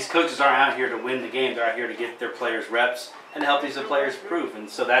 These coaches aren't out here to win the game. They're out here to get their players reps and help these players improve. And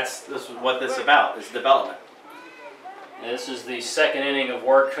so this is what this is about, is development. And this is the 2nd inning of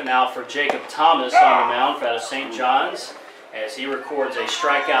work now for Jacob Thomas on the mound out of St. John's as he records a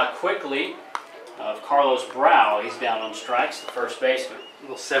strikeout quickly of Carlos Brow. He's down on strikes, the first baseman. A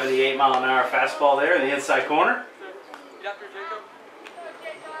little 78-mile-an-hour fastball there in the inside corner.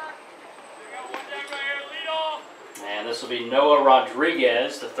 And this will be Noah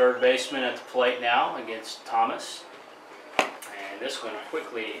Rodriguez, the third baseman at the plate now against Thomas. And this one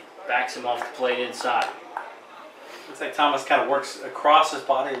quickly backs him off the plate inside. Looks like Thomas kind of works across his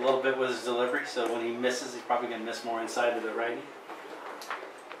body a little bit with his delivery, so when he misses, he's probably going to miss more inside to the righty.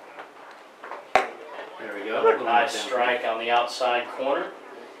 go. Nice strike on the outside corner.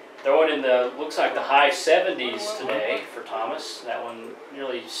 Throwing in the, looks like the high 70s today for Thomas. That one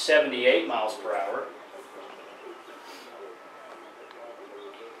nearly 78 miles per hour.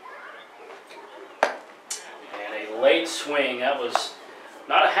 And a late swing. That was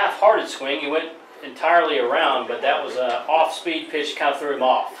not a half-hearted swing. He went entirely around, but that was an off-speed pitch, kind of threw him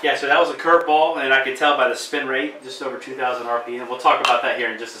off. Yeah, so that was a curveball, and I could tell by the spin rate, just over 2,000 RPM. We'll talk about that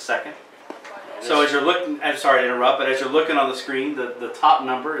here in just a second. So as you're looking, I'm sorry to interrupt, but as you're looking on the screen, the top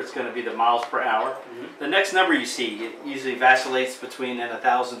number is going to be the miles per hour. The next number you see, it usually vacillates between in the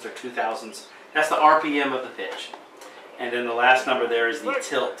thousands or 2,000s. That's the RPM of the pitch. And then the last number there is the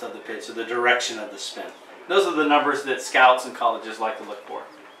tilt of the pitch, so the direction of the spin. Those are the numbers that scouts and colleges like to look for.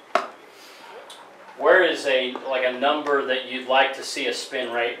 Where is a number that you'd like to see a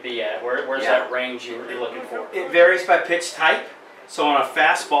spin rate be at? Where's that range you're looking for? It varies by pitch type. So on a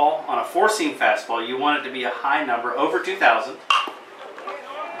fastball, on a four-seam fastball, you want it to be a high number, over 2,000.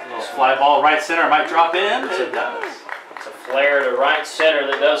 A little fly ball right center might drop in. It does. It's a flare to right center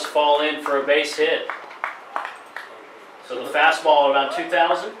that does fall in for a base hit. So the fastball around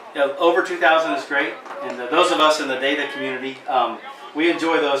 2,000? Yeah, over 2,000 is great. And those of us in the data community, we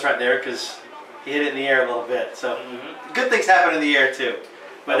enjoy those right there because he hit it in the air a little bit. So good things happen in the air too.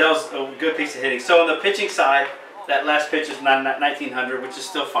 But that was a good piece of hitting. So on the pitching side, that last pitch is 1900, which is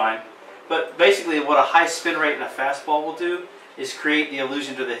still fine. But basically what a high spin rate in a fastball will do is create the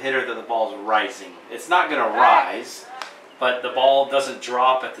illusion to the hitter that the ball is rising. It's not going to rise, but the ball doesn't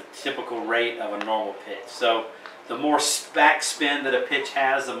drop at the typical rate of a normal pitch. So the more back spin that a pitch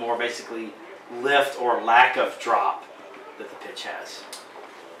has, the more basically lift or lack of drop that the pitch has.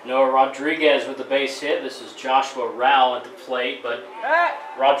 Noah Rodriguez with the base hit. This is Joshua Rao at the plate, but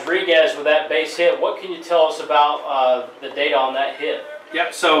Rodriguez with that base hit. What can you tell us about the data on that hit?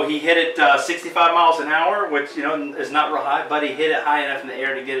 Yep, so he hit it 65 miles an hour, which is not real high, but he hit it high enough in the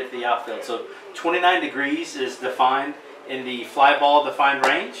air to get it to the outfield. So 29 degrees is defined in the fly ball defined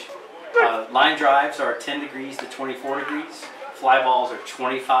range. Line drives are 10 degrees to 24 degrees. Fly balls are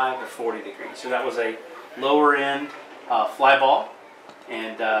 25 to 40 degrees. So that was a lower end fly ball.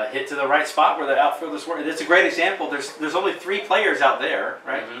 And hit to the right spot where the outfielders were. It's a great example. There's only 3 players out there,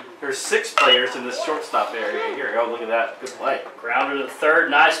 right? There's 6 players in this shortstop area here. Oh, look at that. Good play. Grounder to third.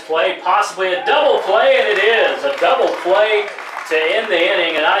 Nice play. Possibly a double play, and it is. A double play to end the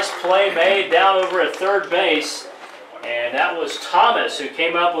inning. A nice play made down over at third base. And that was Thomas who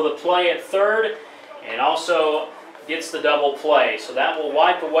came up with a play at third and also gets the double play. So that will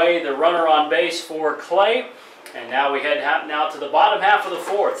wipe away the runner on base for Clay. And now we head now to the bottom half of the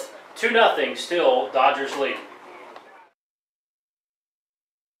fourth. 2-0 still, Dodgers lead.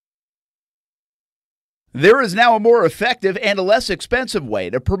 There is now a more effective and a less expensive way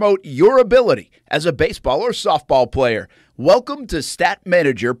to promote your ability as a baseball or softball player. Welcome to Stat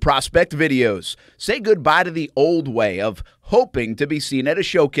Manager Prospect Videos. Say goodbye to the old way of hoping to be seen at a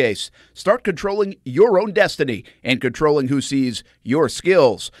showcase. Start controlling your own destiny and controlling who sees your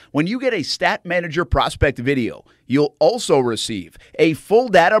skills. When you get a Stat Manager Prospect video, you'll also receive a full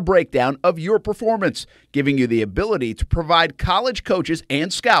data breakdown of your performance, giving you the ability to provide college coaches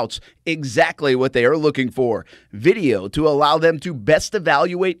and scouts exactly what they are looking for. Video to allow them to best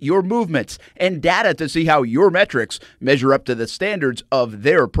evaluate your movements and data to see how your metrics measure up to the standards of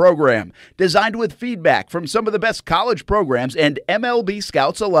their program. Designed with feedback from some of the best college programs and MLB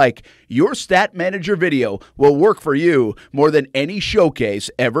scouts alike, your Stat Manager video will work for you more than any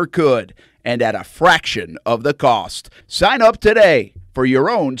showcase ever could, and at a fraction of the cost. Sign up today for your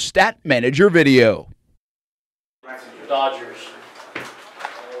own Stat Manager video. Dodgers.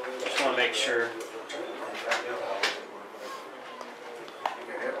 Just want to make sure.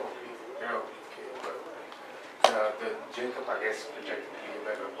 The Jacob, I guess, projected to be a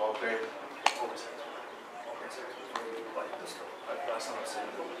better ball player.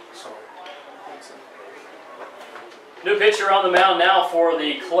 New pitcher on the mound now for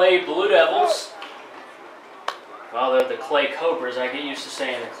the Clay Blue Devils. Well, they're the Clay Cobras. I get used to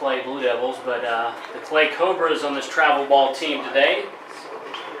saying the Clay Blue Devils, but the Clay Cobras on this travel ball team today.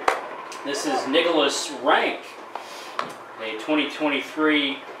 This is Nicholas Rank, a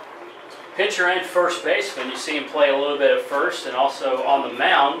 2023 pitcher and first baseman. You see him play a little bit at first and also on the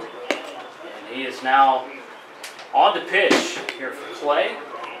mound. And he is now on to pitch here for Clay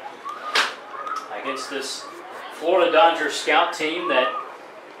against this Florida Dodgers scout team that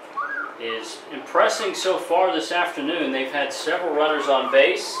is impressing so far this afternoon. They've had several runners on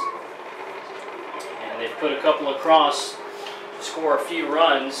base, and they've put a couple across to score a few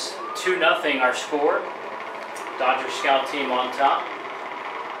runs. 2-0 our score. Dodgers scout team on top.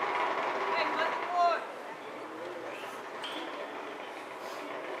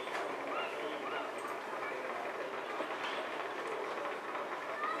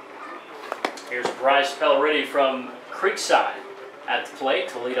 Here's Bryce Pelleriti from Creekside at the plate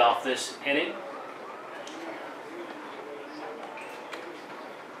to lead off this inning.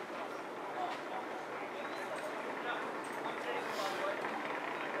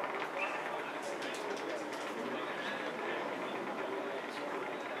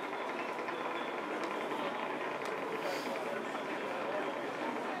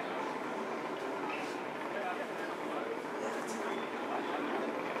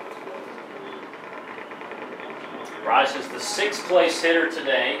 Bryce is the 6th place hitter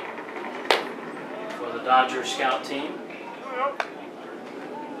today for the Dodger scout team.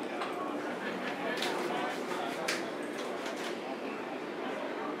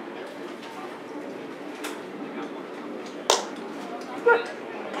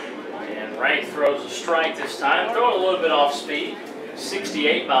 And Rank throws a strike this time, throwing a little bit off speed.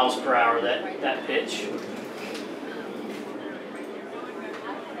 68 miles per hour that pitch.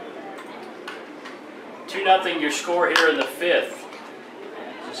 2-0 your score here in the 5th.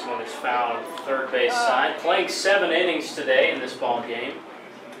 This one is fouled on the third base side. Playing 7 innings today in this ball game,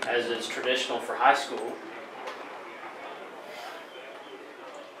 as is traditional for high school.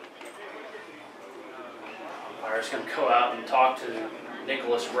 Umpire's going to go out and talk to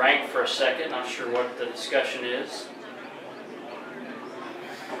Nicholas Rank for a second. Not sure what the discussion is.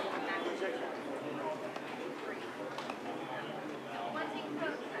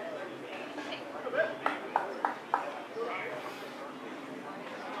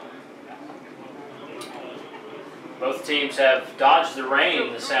 Both teams have dodged the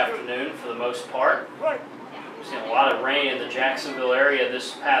rain this afternoon for the most part. We've seen a lot of rain in the Jacksonville area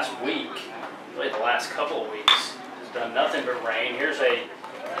this past week. Really the last couple of weeks. It's done nothing but rain. Here's a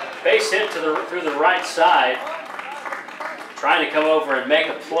base hit through the right side. Trying to come over and make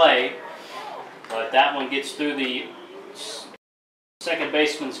a play. But that one gets through the second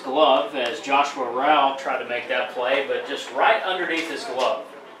baseman's glove as Joshua Rao tried to make that play, but just right underneath his glove.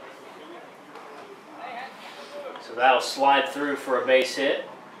 So that'll slide through for a base hit.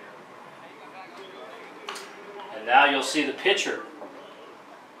 And now you'll see the pitcher.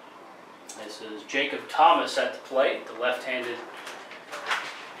 This is Jacob Thomas at the plate, the left-handed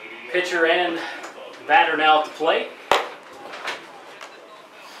pitcher and batter now at the plate.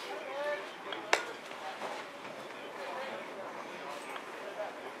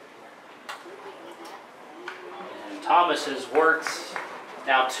 And Thomas has worked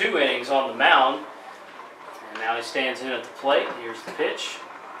now 2 innings on the mound. And now he stands in at the plate. Here's the pitch.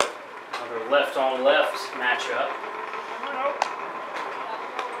 Another left-on-left matchup.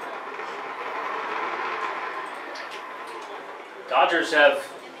 Dodgers have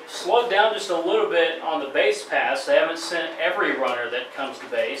slowed down just a little bit on the base pass. They haven't sent every runner that comes to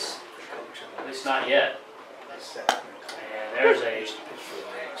base. At least not yet. And there's a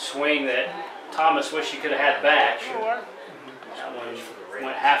swing that Thomas wished he could have had back. That one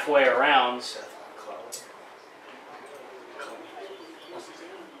went halfway around.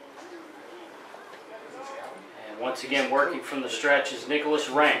 Once again, working from the stretch is Nicholas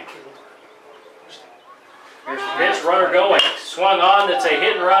Rank. Here's the pitch, runner going. Swung on, it's a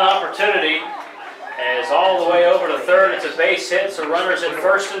hit and run opportunity. As all the way over to third, it's a base hit, so runners at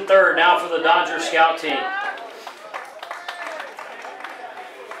first and third now for the Dodger scout team.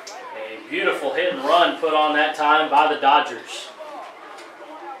 A beautiful hit and run put on that time by the Dodgers.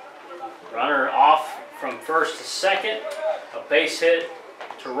 Runner off from first to second, a base hit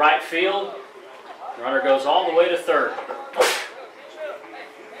to right field. Runner goes all the way to third.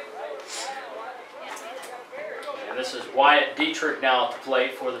 And this is Wyatt Dietrich now at the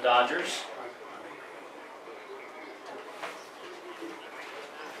plate for the Dodgers.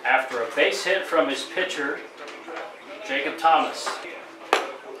 After a base hit from his pitcher, Jacob Thomas.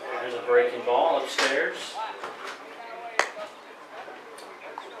 There's a breaking ball upstairs.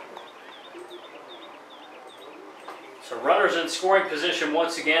 So runners in scoring position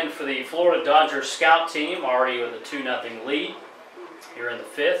once again for the Florida Dodgers scout team, already with a 2-0 lead here in the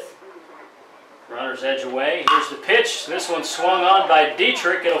 5th. Runners edge away. Here's the pitch. This one swung on by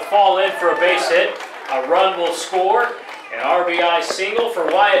Dietrich. It'll fall in for a base hit. A run will score. An RBI single for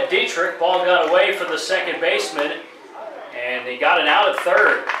Wyatt Dietrich. Ball got away for the second baseman, and he got an out at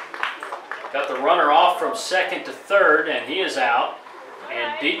third. Got the runner off from second to third, and he is out.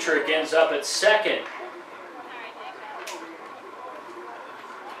 And Dietrich ends up at second.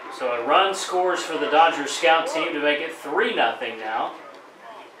 So a run scores for the Dodgers scout team to make it 3-0 now.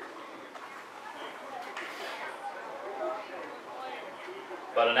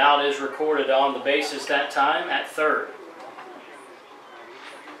 But an out is recorded on the bases that time at third.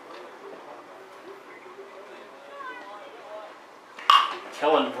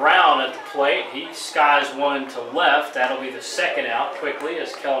 Kellen Brown at the plate. He skies one to left. That'll be the second out quickly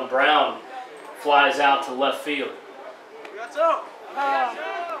as Kellen Brown flies out to left field.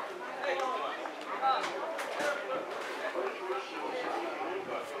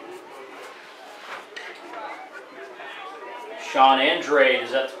 Sean Andrade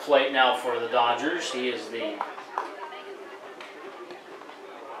is at the plate now for the Dodgers. He is the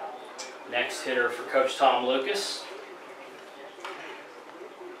next hitter for Coach Tom Lucas.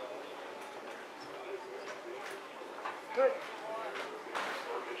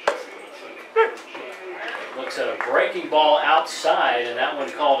 Looks at a breaking ball outside, and that one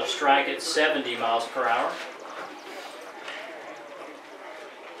called a strike at 70 miles per hour.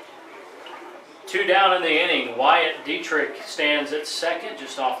 2 down in the inning. Wyatt Dietrich stands at second,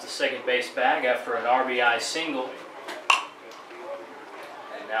 just off the second base bag after an RBI single.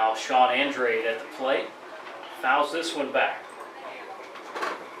 And now Sean Andrade at the plate. Fouls this one back.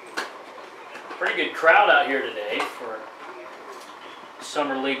 Pretty good crowd out here today for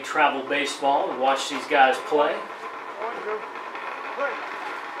Summer League travel baseball to watch these guys play.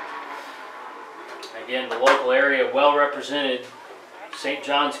 Again, the local area well represented. St.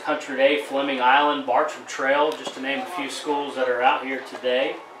 John's Country Day, Fleming Island, Bartram Trail, just to name a few schools that are out here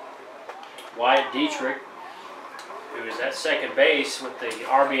today. Wyatt Dietrich, who is at second base with the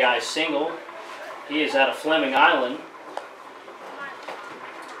RBI single. He is out of Fleming Island.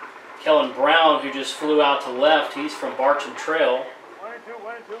 Kellen Brown, who just flew out to left, he's from Bartram Trail.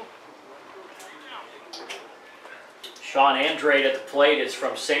 1 and 2. Sean Andrade at the plate is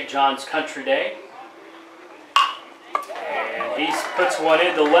from St. John's Country Day. And he puts one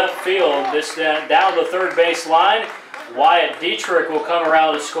into left field. This down the third base line. Wyatt Dietrich will come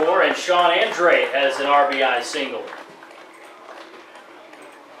around to score, and Sean Andrade has an RBI single.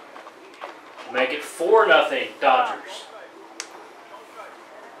 Make it 4-0 Dodgers.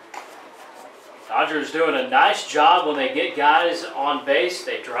 Dodgers doing a nice job when they get guys on base.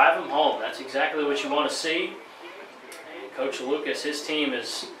 They drive them home. That's exactly what you want to see. And Coach Lucas, his team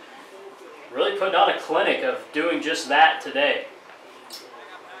is really putting on a clinic of doing just that today.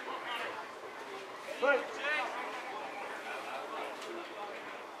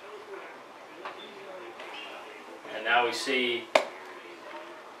 And now we see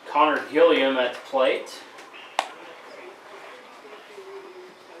Connor Gilliam at the plate.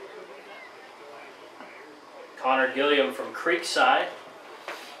 Connor Gilliam from Creekside.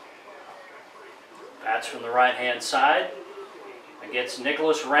 Bats from the right-hand side against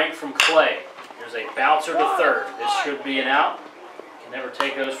Nicholas Rank from Clay. There's a bouncer to third. This should be an out. Can never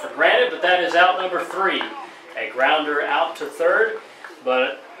take those for granted, but that is out number 3. A grounder out to third,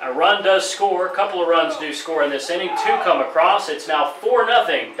 but a run does score. A couple of runs do score in this inning. 2 come across. It's now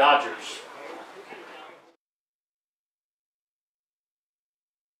 4-0 Dodgers.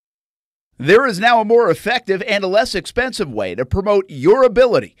 There is now a more effective and a less expensive way to promote your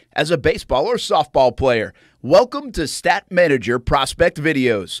ability as a baseball or softball player. Welcome to Stat Manager Prospect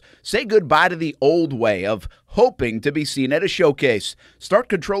Videos. Say goodbye to the old way of hoping to be seen at a showcase. Start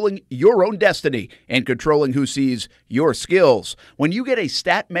controlling your own destiny and controlling who sees your skills. When you get a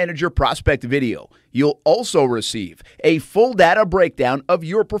Stat Manager Prospect video, you'll also receive a full data breakdown of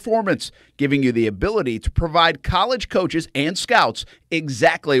your performance, giving you the ability to provide college coaches and scouts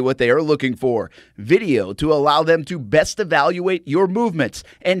exactly what they are looking for. Video to allow them to best evaluate your movements,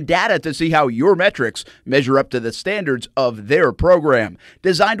 and data to see how your metrics measure up to the standards of their program.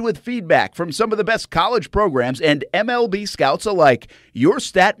 Designed with feedback from some of the best college programs and MLB scouts alike, your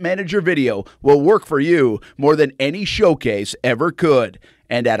Stat Manager video will work for you more than any showcase ever could,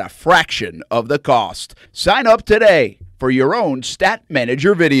 and at a fraction of the cost. Sign up today for your own Stat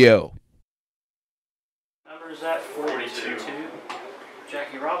Manager video. Number is that 42.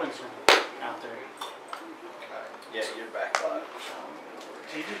 Jackie Robinson out there. Yeah, you're back live.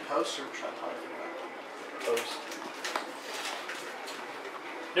 Do you do post or tripod? Post.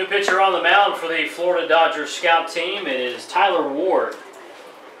 New pitcher on the mound for the Florida Dodgers scout team. It is Tyler Ward.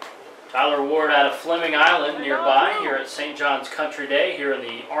 Tyler Ward out of Fleming Island nearby here at St. John's Country Day here in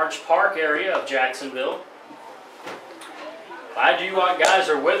the Orange Park area of Jacksonville. Glad you guys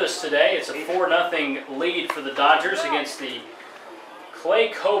are with us today. It's a 4-0 lead for the Dodgers against the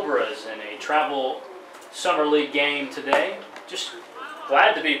Clay Cobras in a travel summer league game today. Just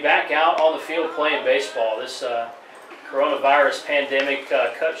glad to be back out on the field playing baseball. This coronavirus pandemic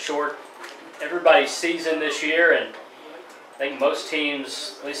cut short everybody's season this year, and I think most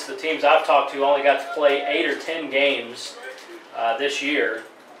teams, at least the teams I've talked to, only got to play 8 or 10 games this year.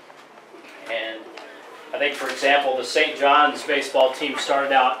 And I think, for example, the St. John's baseball team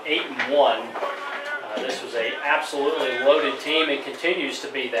started out 8-1 This was a absolutely loaded team and continues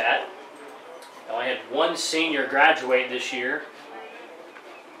to be that. I had one senior graduate this year,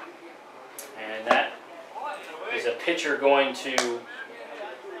 and that is a pitcher going to,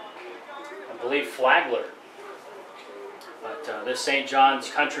 I believe, Flagler. But this St. John's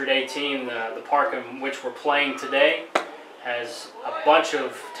Country Day team, the park in which we're playing today, has a bunch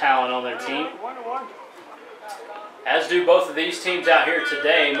of talent on their team. As do both of these teams out here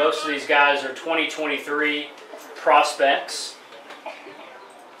today. Most of these guys are 2023 prospects.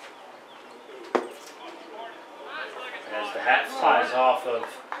 As the hat flies off of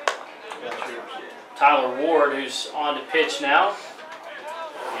Tyler Ward, who's on to pitch now.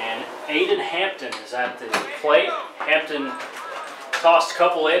 And Aiden Hampton is at the plate. Hampton tossed a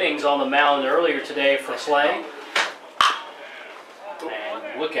couple innings on the mound earlier today for Clay.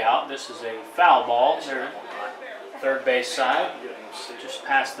 And look out, this is a foul ball to third base side. Just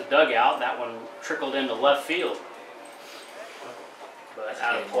past the dugout. That one trickled into left field. But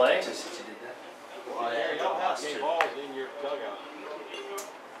out of play.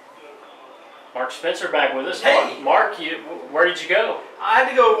 Mark Spencer back with us. Hey. Mark, where did you go? I had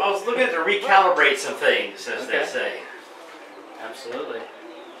to go. I was looking to recalibrate some things, as they say. Absolutely.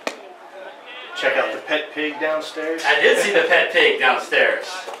 Check out the pet pig downstairs. I did see the pet pig downstairs.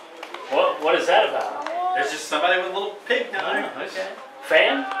 What is that about? There's just somebody with a little pig down there. Oh, okay.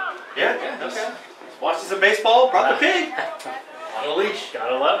 Fan? Yeah. Okay. Watching some baseball. Brought the pig on a leash.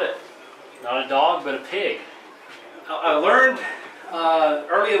 Gotta love it. Not a dog, but a pig. I learned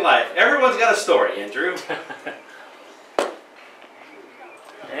early in life. Everyone's got a story, Andrew.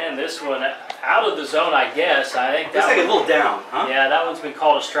 And this one out of the zone, I guess. I think Looks that like a one, little down, huh? yeah, that one's been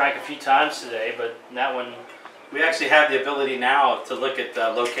called a strike a few times today, but that one. We actually have the ability now to look at the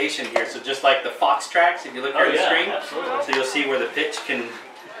location here. So just like the Fox tracks, if you look here on the screen, absolutely. so you'll see where the pitch can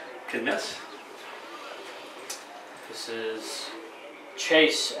miss. This is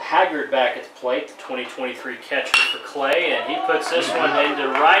Chase Haggard back at the plate, the 2023 catcher for Clay, and he puts this one into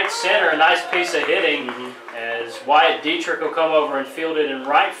right center. A nice piece of hitting as Wyatt Dietrich will come over and field it in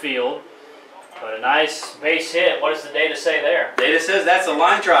right field. But a nice base hit. What does the data say there? Data says that's a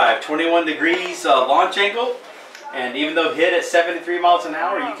line drive, 21 degrees launch angle. And even though hit at 73 miles an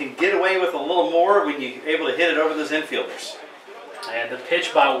hour, you can get away with a little more when you're able to hit it over those infielders. And the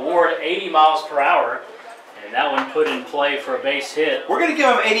pitch by Ward, 80 miles per hour. And that one put in play for a base hit. We're going to give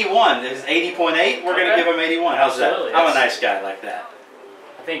him 81. This is 80.8. We're going to give him 81. How's Absolutely. that? I'm a nice guy like that.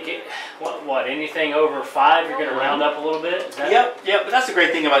 I think, anything over 5, you're going to round up a little bit? Is that Yep. But that's the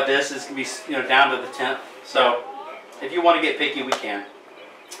great thing about this is it can be down to the 10th. So if you want to get picky, we can.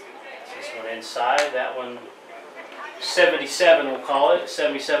 This one inside, that one 77, we'll call it,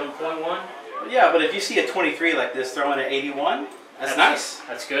 77.1. Yeah, but if you see a 23 like this throwing at 81, that's nice.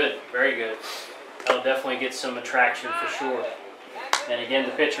 That's good, very good. That'll definitely get some attraction for sure. And again,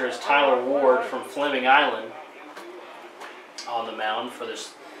 the pitcher is Tyler Ward from Fleming Island on the mound for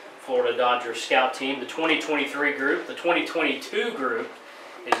this Florida Dodgers scout team. The 2023 group, the 2022 group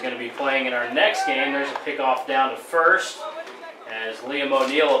is going to be playing in our next game. There's a pickoff down to first as Liam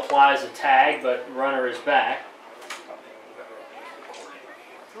O'Neill applies a tag, but runner is back.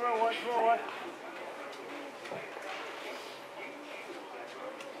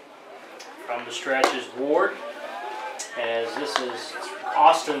 From the stretch is Ward, as this is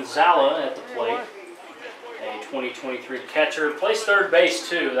Austin Zala at the plate, a 2023 catcher. Plays third base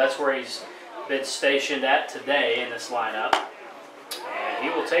too. That's where he's been stationed at today in this lineup. And he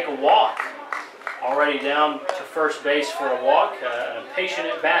will take a walk. Already down to first base for a walk. A patient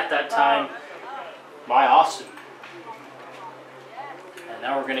at bat that time by Austin. And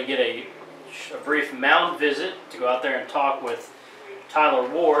now we're going to get a brief mound visit to go out there and talk with Tyler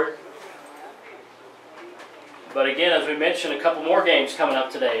Ward. But again, as we mentioned, a couple more games coming up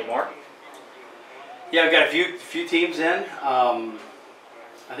today, Mark. Yeah, we've got a few teams in. I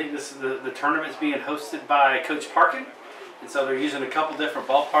think this is the tournament's being hosted by Coach Parkin, and so they're using a couple different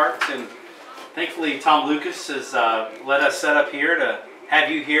ballparks. And thankfully, Tom Lucas has let us set up here to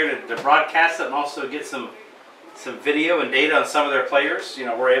have you here to broadcast it and also get some video and data on some of their players.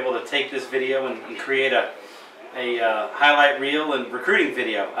 We're able to take this video and create a highlight reel and recruiting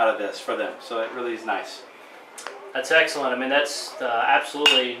video out of this for them. So it really is nice. That's excellent. I mean, that's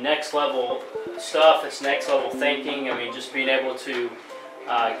absolutely next level stuff. It's next level thinking. I mean, just being able to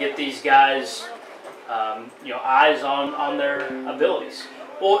get these guys, eyes on their abilities.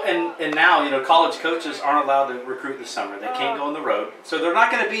 Well, and now, college coaches aren't allowed to recruit this summer. They can't go on the road. So they're not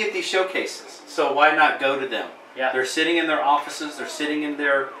going to be at these showcases. So why not go to them? Yeah. They're sitting in their offices. They're sitting in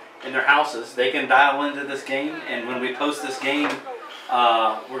their houses. They can dial into this game. And when we post this game,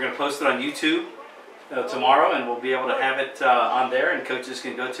 we're going to post it on YouTube. tomorrow, and we'll be able to have it on there, and coaches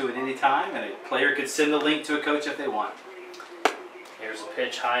can go to it anytime, and a player could send the link to a coach if they want. Here's the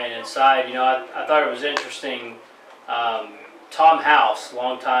pitch high and inside. You know, I thought it was interesting. Tom House,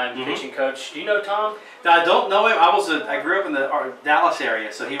 longtime pitching coach. Do you know Tom? Now, I don't know him. I grew up in the Dallas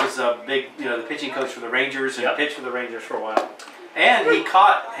area, so he was a big, the pitching coach for the Rangers and pitched for the Rangers for a while. And he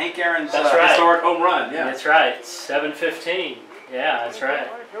caught Hank Aaron's historic home run. Yeah, that's right. 7-15. Yeah, that's right.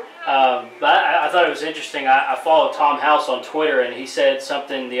 But I thought it was interesting. I followed Tom House on Twitter, and he said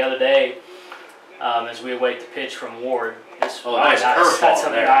something the other day as we await the pitch from Ward. Nice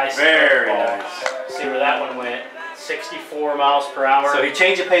curveball there. Nice Very curveball. nice. See where that one went. 64 miles per hour. So he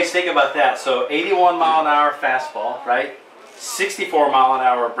changed the pace. Think about that. So 81 mile an hour fastball, right? 64 mile an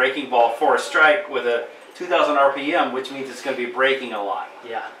hour breaking ball for a strike with a 2,000 RPM, which means it's going to be breaking a lot.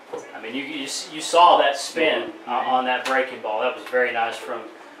 Yeah. I mean, you saw that spin on that breaking ball. That was very nice from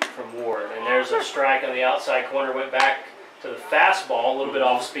Ward. And there's a strike on the outside corner. Went back to the fastball, a little bit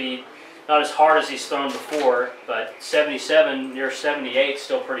off speed. Not as hard as he's thrown before, but 77, near 78,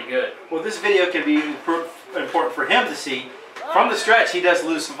 still pretty good. Well, this video can be important for him to see. From the stretch, he does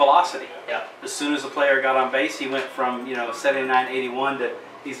lose some velocity. Yeah. As soon as the player got on base, he went from 79, 81 to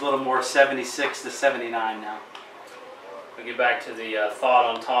he's a little more 76 to 79 now. We'll get back to the thought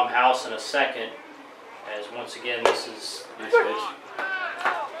on Tom House in a second, as once again this is nice pitch.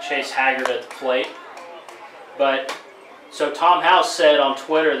 Chase Haggard at the plate. But so Tom House said on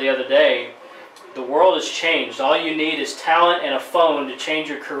Twitter the other day, the world has changed. All you need is talent and a phone to change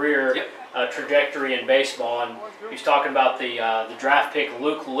your career trajectory in baseball. And he's talking about the draft pick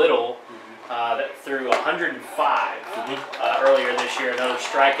Luke Little that threw 105 earlier this year. Another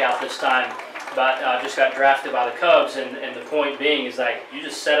strikeout this time, but just got drafted by the Cubs. And the point being is like you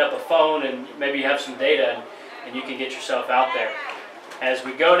just set up a phone and maybe you have some data and you can get yourself out there. As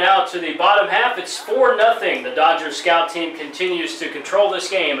we go now to the bottom half, it's 4-0. The Dodgers scout team continues to control this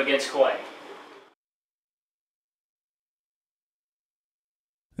game against Clay.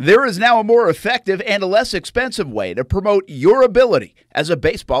 There is now a more effective and less expensive way to promote your ability as a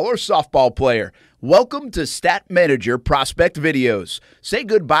baseball or softball player. Welcome to Stat Manager Prospect Videos. Say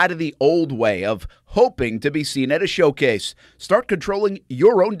goodbye to the old way of hoping to be seen at a showcase. Start controlling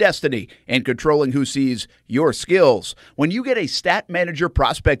your own destiny and controlling who sees your skills. When you get a Stat Manager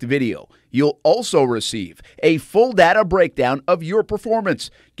Prospect video, you'll also receive a full data breakdown of your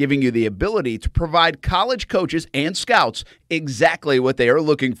performance, giving you the ability to provide college coaches and scouts exactly what they are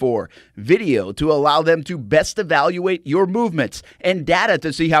looking for. Video to allow them to best evaluate your movements, and data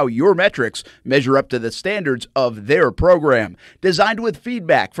to see how your metrics measure up to the standards of their program. Designed with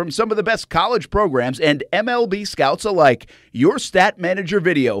feedback from some of the best college programs and MLB scouts alike, your Stat Manager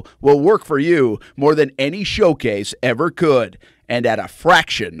video will work for you more than any showcase ever could, and at a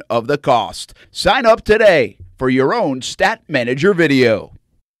fraction of the cost. Sign up today for your own Stat Manager video.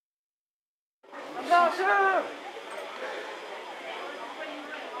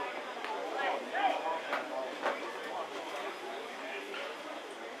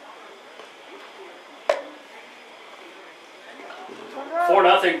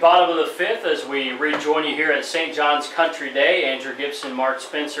 Bottom of the fifth as we rejoin you here at St. John's Country Day. Andrew Gibson, Mark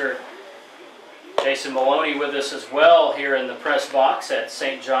Spencer, Jason Mauloni with us as well here in the press box at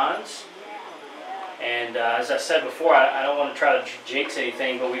St. John's. And as I said before, I don't want to try to jinx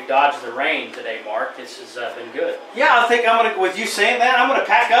anything, but we've dodged the rain today, Mark. This has been good. Yeah, I think I'm going to, with you saying that, I'm going to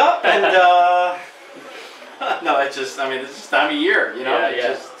pack up and, no, it's just, I mean, it's this time of year, you know. Yeah, it's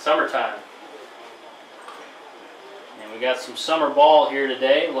just summertime. And we got some summer ball here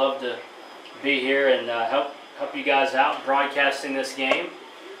today. Love to be here and help you guys out broadcasting this game.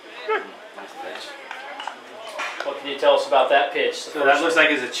 Nice pitch. What can you tell us about that pitch? So that looks like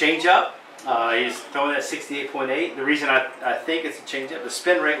it's a changeup. He's throwing at 68.8. The reason I think it's a changeup, the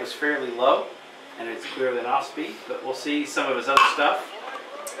spin rate was fairly low, and it's clearly an off speed, but we'll see some of his other stuff.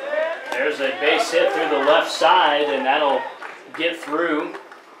 There's a base hit through the left side, and that'll get through.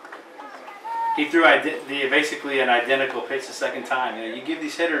 He threw basically an identical pitch the second time. You know, you give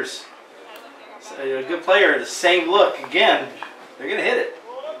these hitters, a good player, the same look again, they're going to hit it.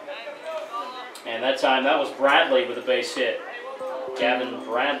 And that time, that was Bradley with a base hit. Gavin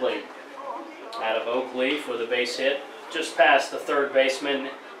Bradley out of Oak Leaf with a base hit just past the third baseman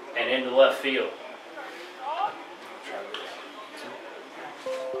and into left field.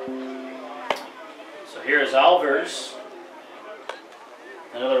 So here's Alvers,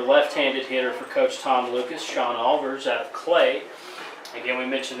 another left-handed hitter for Coach Tom Lucas. Sean Alvers out of Clay. Again, we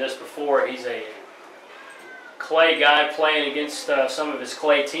mentioned this before. He's a Clay guy playing against some of his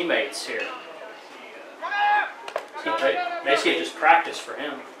Clay teammates here. Basically just practice for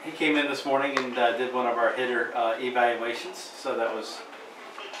him. He came in this morning and did one of our hitter evaluations. So that was,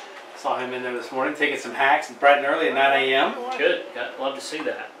 saw him in there this morning taking some hacks bright and early at 9 a.m. Good. Love to see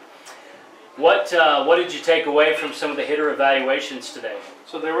that. What did you take away from some of the hitter evaluations today?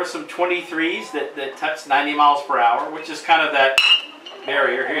 So there were some 23s that touched 90 miles per hour, which is kind of that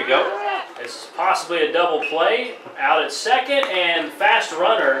barrier. Here you go. This is possibly a double play. Out at second and fast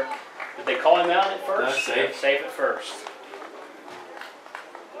runner. Did they call him out at first? No, safe. Safe at first.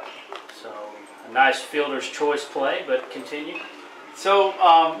 So a nice fielder's choice play, but continue. So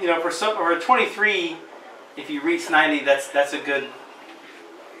for a 23, if you reach 90, that's a good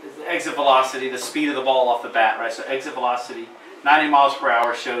exit velocity, the speed of the ball off the bat, right? So exit velocity, 90 miles per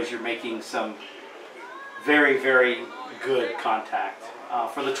hour shows you're making some very, very good contact.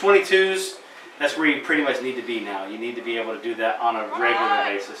 For the 22s, that's where you pretty much need to be now. You need to be able to do that on a regular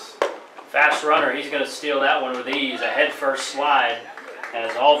basis. Fast runner, he's going to steal that one with ease. A head first slide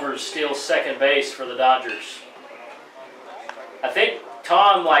as Alvers steals second base for the Dodgers. I think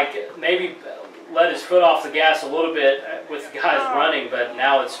Tom maybe let his foot off the gas a little bit with the guys running, but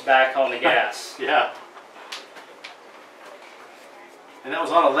now it's back on the gas. Yeah. And that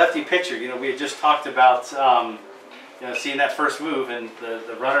was on a lefty pitcher. We had just talked about seeing that first move, and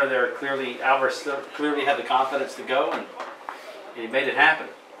the runner there Alvarez clearly had the confidence to go, and he made it happen.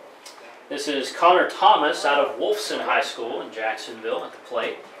 This is Connor Thomas out of Wolfson High School in Jacksonville at the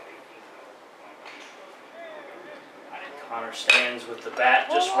plate. Connor stands with the bat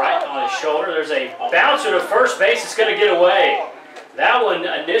just right on his shoulder. There's a bouncer to first base. It's going to get away. That one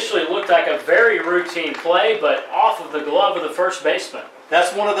initially looked like a very routine play, but off of the glove of the first baseman.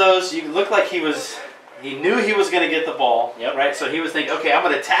 That's one of those, you look like he knew he was going to get the ball, yep. Right? So he was thinking, okay, I'm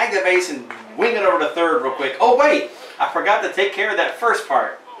going to tag the base and wing it over to third real quick. Oh, wait, I forgot to take care of that first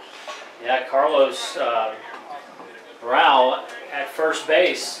part. Yeah, Carlos Rao at first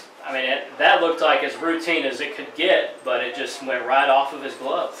base. I mean, that looked like as routine as it could get, but it just went right off of his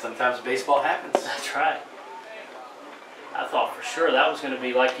glove. Sometimes baseball happens. That's right. I thought for sure that was going to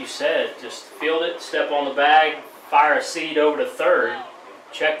be, like you said, just field it, step on the bag, fire a seed over to third,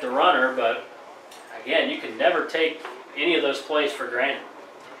 check the runner, but again, you can never take any of those plays for granted.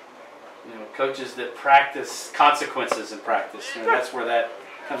 Coaches that practice consequences in practice, that's where that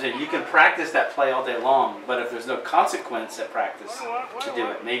comes in. You can practice that play all day long, but if there's no consequence at practice to do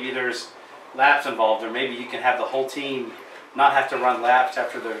it, maybe there's laps involved, or maybe you can have the whole team not have to run laps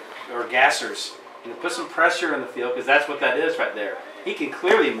after or gassers. Put some pressure in the field, because that's what that is right there. He can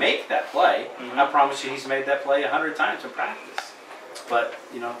clearly make that play. Mm-hmm. I promise you he's made that play 100 times in practice. But,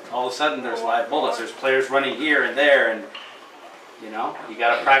 all of a sudden there's live bullets. There's players running here and there, and, you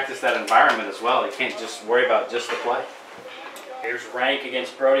got to practice that environment as well. You can't just worry about just the play. Here's Rank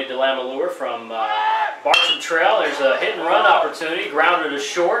against Brody DeLamalure from Bartram Trail. There's a hit and run opportunity. Grounded to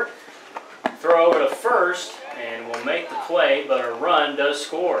short. Throw over to first, and we'll make the play, but a run does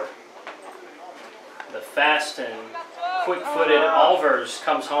score. The fast and quick-footed Alvers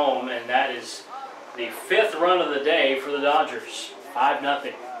comes home, and that is the 5th run of the day for the Dodgers.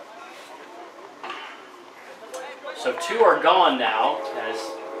 5-0. So 2 are gone now, as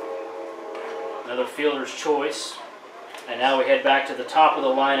another fielder's choice. And now we head back to the top of the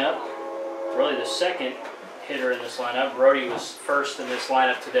lineup. Really the second hitter in this lineup. Brody was first in this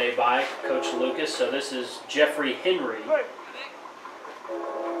lineup today by Coach Lucas. So this is Jeffrey Henry.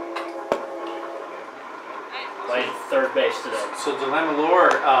 Playing third base today. So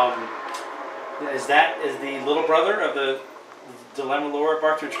DeLamalure, is the little brother of the DeLamalure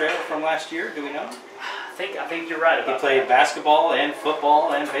Bartram Trail from last year? Do we know? I think you're right about that. He played basketball and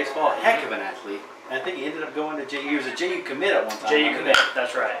football and baseball. Heck of an athlete. I think he ended up going to JU. He was a JU commit at one time. JU commit,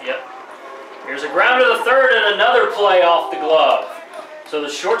 that's right, yep. Here's a ground to the third and another play off the glove. So the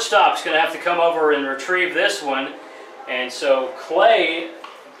shortstop's going to have to come over and retrieve this one. And so Clay,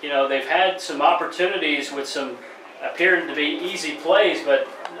 they've had some opportunities with some appearing to be easy plays, but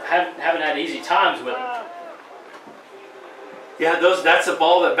haven't had easy times with them. Yeah, that's a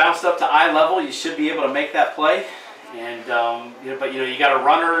ball that bounced up to eye level. You should be able to make that play. And but you got a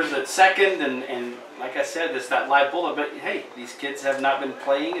runners at second, and like I said, it's that live bullet. But hey, these kids have not been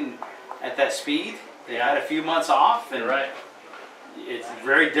playing at that speed. They had a few months off, and you're right. It's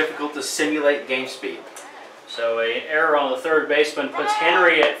very difficult to simulate game speed. So an error on the third baseman puts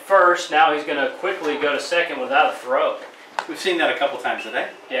Henry at first. Now he's going to quickly go to second without a throw. We've seen that a couple times today.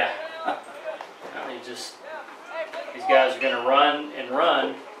 Yeah. These guys are going to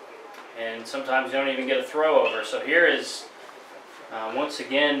run, and sometimes you don't even get a throw over. So here is, once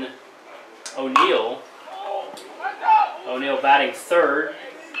again, O'Neill. O'Neill batting third.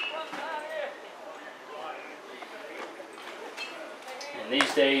 And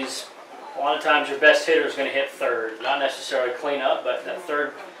these days, a lot of times your best hitter is going to hit third. Not necessarily clean up, but that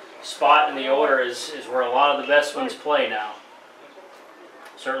third spot in the order is where a lot of the best ones play now.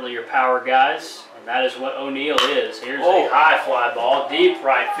 Certainly your power guys, and that is what O'Neal is. Here's a high fly ball, deep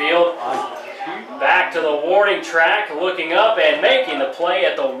right field. Back to the warning track, looking up and making the play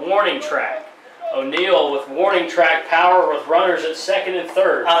at the warning track. O'Neal with warning track power with runners at second and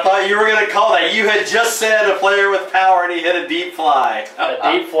third. I thought you were going to call that. You had just said a player with power and he hit a deep fly.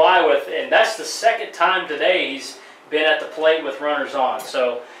 A deep fly and that's the second time today he's been at the plate with runners on.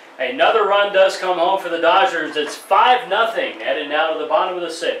 So another run does come home for the Dodgers. It's 5-0 heading now to the bottom of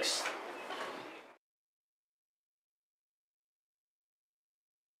the sixth.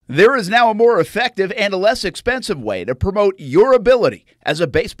 There is now a more effective and a less expensive way to promote your ability as a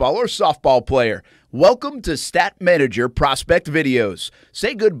baseball or softball player. Welcome to Stat Manager Prospect Videos.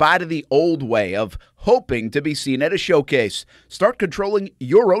 Say goodbye to the old way of hoping to be seen at a showcase. Start controlling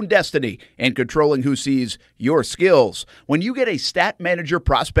your own destiny and controlling who sees your skills. When you get a Stat Manager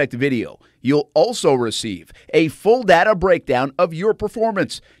Prospect video, you'll also receive a full data breakdown of your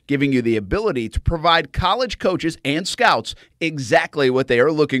performance, giving you the ability to provide college coaches and scouts exactly what they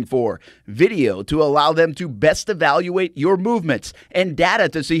are looking for. Video to allow them to best evaluate your movements, and data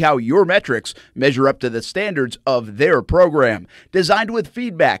to see how your metrics measure up to the standards of their program. Designed with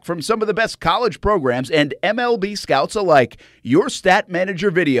feedback from some of the best college programs and MLB scouts alike, your Stat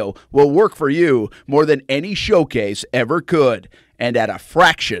Manager video will work for you more than any showcase ever could, and at a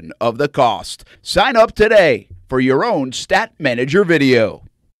fraction of the cost. Sign up today for your own Stat Manager video.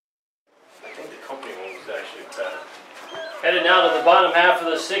 I think the company one was actually better. Headed now to the bottom half of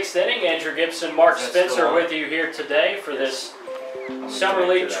the sixth inning. Andrew Gibson, Mark Spencer with you here today for this Summer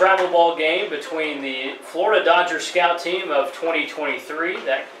League travel ball game between the Florida Dodgers scout team of 2023,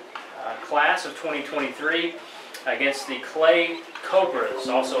 that class of 2023, against the Clay Cobras,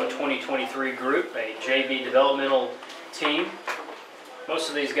 also a 2023 group, a JV developmental team. Most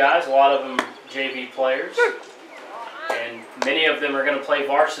of these guys, a lot of them JV players, and many of them are going to play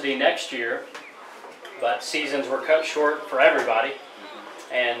varsity next year, but seasons were cut short for everybody,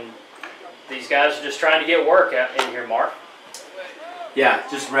 and these guys are just trying to get work in here, Mark. Yeah,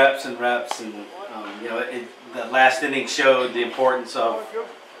 just reps and reps, and you know, the last inning showed the importance of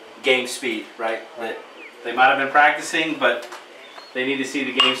game speed, right? That they might have been practicing, but they need to see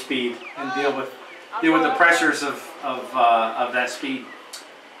the game speed and deal with the pressures of that speed.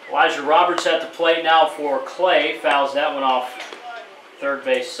 Elijah Roberts at the plate now for Clay, fouls that one off third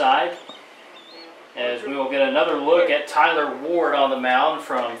base side. As we will get another look at Tyler Ward on the mound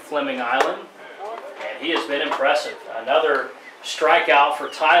from Fleming Island, and he has been impressive. Another strikeout for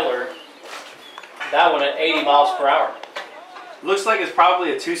Tyler, that one at 80 miles per hour. Looks like it's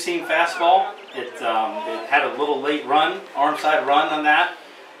probably a two-seam fastball. It had a little late run, arm side run on that.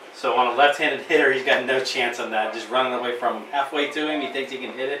 So on a left-handed hitter, he's got no chance on that. Just running away from him. Halfway to him, he thinks he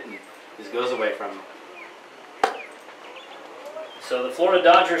can hit it and just goes away from him. So the Florida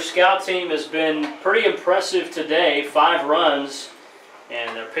Dodgers scout team has been pretty impressive today. 5 runs,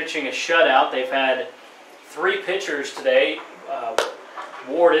 and they're pitching a shutout. They've had 3 pitchers today.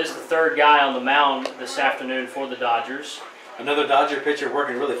 Ward is the third guy on the mound this afternoon for the Dodgers. Another Dodger pitcher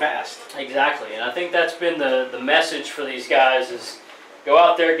working really fast. Exactly, and I think that's been the message for these guys is go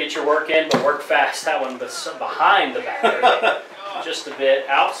out there, get your work in, but work fast. That one behind the batter, just a bit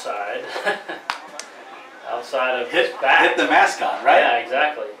outside. Outside of his back. Hit the mascot, right? Yeah,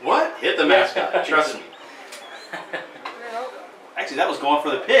 exactly. What? Hit the mascot. Trust me. Actually, that was going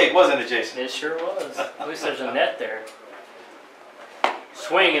for the pig, wasn't it, Jason? It sure was. At least there's a net there.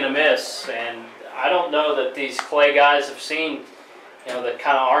 Swing and a miss, and I don't know that these Clay guys have seen, you know, the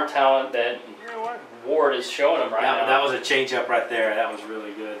kind of arm talent that Ward is showing them right now. That was a changeup right there. That was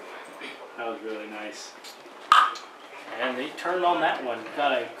really good. That was really nice. And he turned on that one.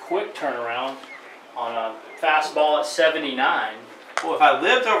 Got a quick turnaround on a fastball at 79. Well, if I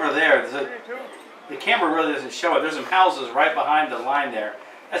lived over there, the camera really doesn't show it. There's some houses right behind the line there.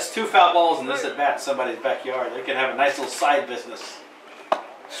 That's 2 foul balls in this at bat in somebody's backyard. They can have a nice little side business.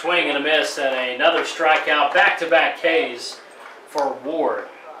 Swing and a miss and another strikeout. Back-to-back Ks for Ward.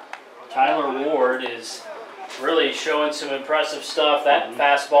 Tyler Ward is really showing some impressive stuff. That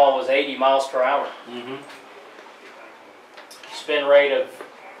fastball was 80 miles per hour. Spin rate of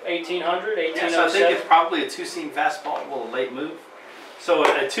 1,800, 1,807. Yeah, so I think it's probably a 2-seam fastball, a little late move. So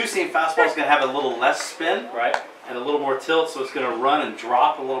a 2-seam fastball is going to have a little less spin, right, and a little more tilt, so it's going to run and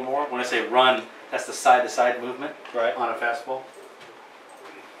drop a little more. When I say run, that's the side-to-side movement on a fastball.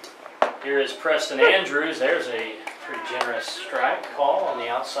 Here is Preston Andrews. There's a pretty generous strike call on the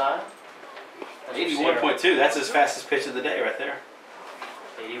outside. 81.2, that's his fastest pitch of the day right there.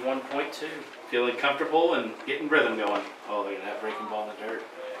 81.2. Feeling comfortable and getting rhythm going. Oh, look at that breaking ball in the dirt.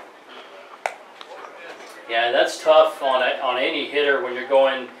 Yeah, that's tough on any hitter when you're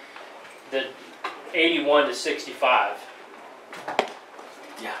going the 81 to 65.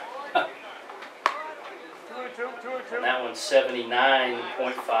 Yeah. And that one's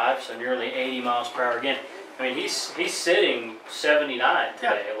 79.5, so nearly 80 miles per hour again. I mean, he's sitting 79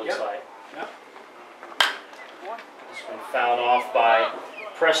 today, it looks like. Yep. This one fouled off by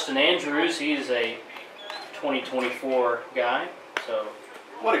Preston Andrews. He's a 2024 guy. So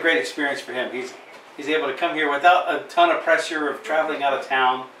What a great experience for him. He's able to come here without a ton of pressure of traveling out of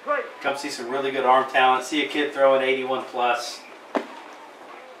town. Come see some really good arm talent. See a kid throw an 81 plus.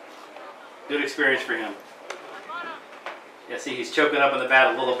 Good experience for him. Yeah, see, he's choking up on the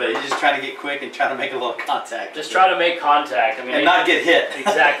bat a little bit. He's just trying to get quick and try to make a little contact. just try to make contact. I mean, and not get hit.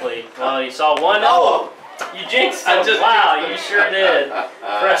 Exactly. Well, you saw one. Oh, you jinxed him. Wow, you sure did.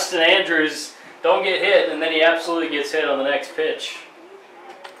 Preston Andrews, don't get hit, and then he absolutely gets hit on the next pitch.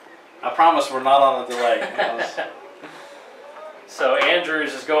 I promise we're not on a delay. So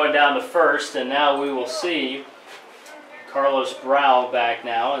Andrews is going down to first, and now we will see Carlos Brow back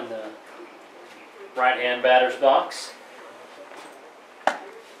now in the right-hand batter's box.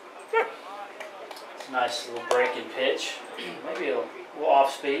 It's a nice little breaking pitch. Maybe a little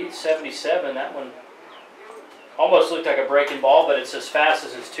off speed, 77. That one almost looked like a breaking ball, but it's as fast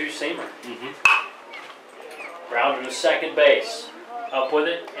as his two-seamer. Grounder to second base. Up with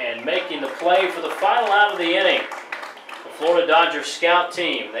it and making the play for the final out of the inning. The Florida Dodgers scout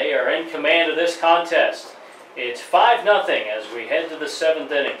team, they are in command of this contest. It's 5-0 as we head to the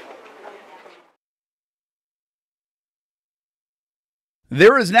 7th inning.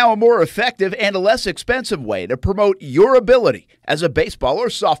 There is now a more effective and a less expensive way to promote your ability as a baseball or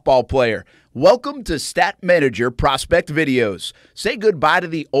softball player. Welcome to Stat Manager Prospect Videos. Say goodbye to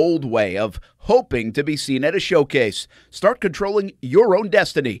the old way of hoping to be seen at a showcase. Start controlling your own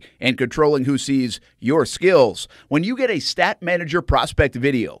destiny and controlling who sees your skills. When you get a Stat Manager Prospect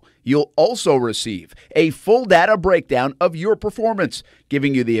video, you'll also receive a full data breakdown of your performance,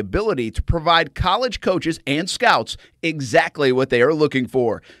 giving you the ability to provide college coaches and scouts exactly what they are looking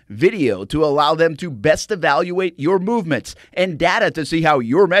for. Video to allow them to best evaluate your movements, and data to see how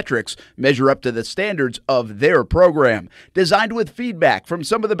your metrics measure up to the standards of their program. Designed with feedback from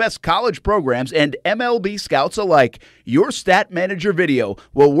some of the best college programs and MLB scouts alike, your Stat Manager video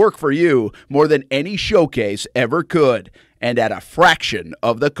will work for you more than any showcase ever could, and at a fraction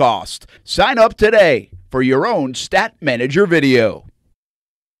of the cost. Sign up today for your own Stat Manager video.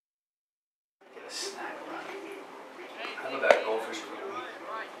 How about that goldfish?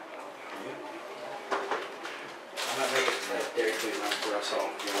 I'm not making that Dairy Queen run for us all.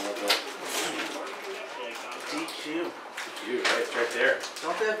 DQ. You, right? It's right there.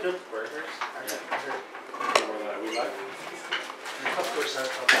 Don't they have good burgers? We like. Of course, that's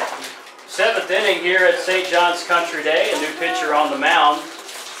how they 7th inning here at St. John's Country Day. A new pitcher on the mound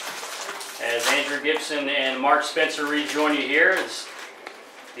as Andrew Gibson and Mark Spencer rejoin you here as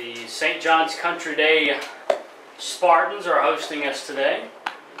the St. John's Country Day Spartans are hosting us today.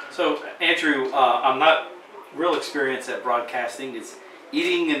 So, Andrew, I'm not real experienced at broadcasting. Is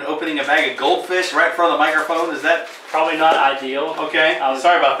eating and opening a bag of goldfish right in front of the microphone, is that Probably not ideal. okay?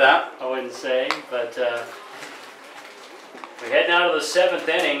 Sorry about that. I wouldn't say, but we head now to the 7th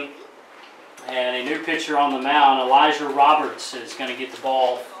inning, and a new pitcher on the mound, Elijah Roberts, is going to get the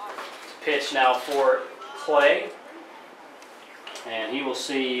ball to pitch now for Clay, and he will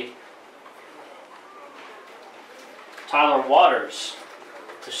see Tyler Waters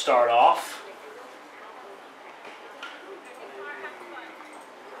to start off.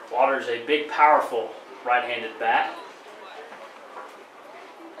 Waters, a big, powerful right-handed bat.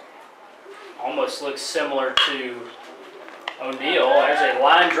 Almost looks similar to O'Neill. There's a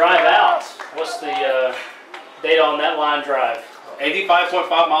line drive out. What's the date on that line drive? 85.5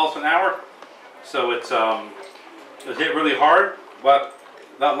 miles an hour. So it's it was hit really hard, but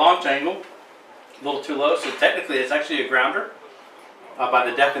that launch angle a little too low. So technically, it's actually a grounder. By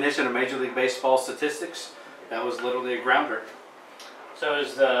the definition of Major League Baseball statistics, that was literally a grounder. So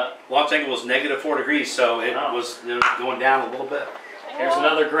is the Launch angle was -4 degrees, so it was going down a little bit. here's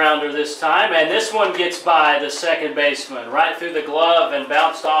another grounder this time, and this one gets by the second baseman right through the glove and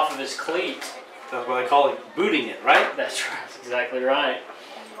bounced off of his cleat. That's what they call it, booting it, right? That's right. That's exactly right.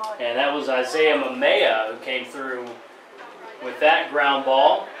 And that was Isaiah Mamea who came through with that ground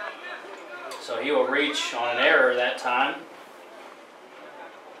ball. So he will reach on an error that time.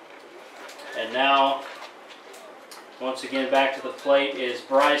 And now, once again, back to the plate is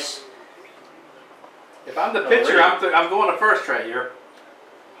Bryce. If I'm the pitcher, I'm going to first right here.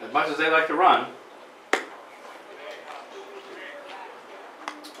 as much as they like to run.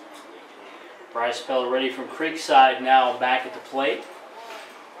 Bryce Pelleretti from Creekside now back at the plate.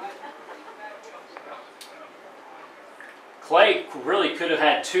 Clay really could have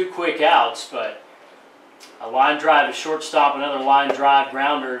had 2 quick outs, but a line drive to shortstop, another line drive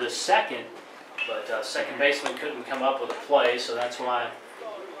grounder to second. But second baseman couldn't come up with a play, so that's why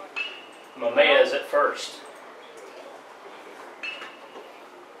Mamea is at first.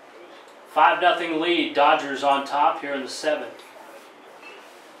 5-0 lead, Dodgers on top here in the 7th.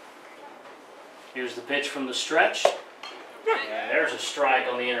 Here's the pitch from the stretch. And there's a strike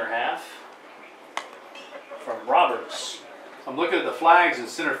on the inner half from Roberts. I'm looking at the flags in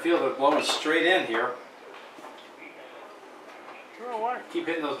center field. They're blowing straight in here. Keep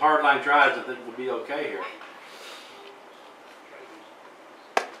hitting those hard line drives. I think we'll be okay here.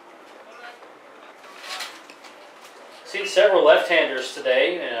 Seen several left-handers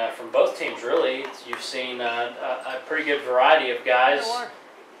today from both teams, really. You've seen a pretty good variety of guys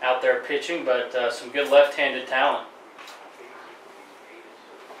out there pitching, but some good left-handed talent.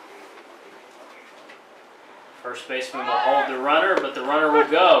 First baseman will hold the runner, but the runner will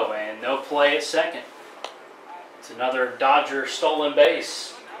go, and no play at second. It's another Dodger stolen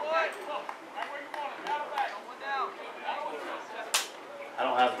base. I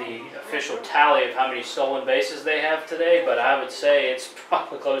don't have the official tally of how many stolen bases they have today, but I would say it's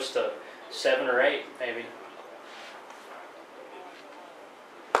probably close to 7 or 8, maybe.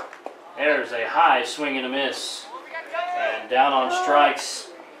 There's a high swing and a miss. And down on strikes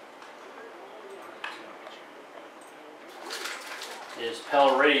is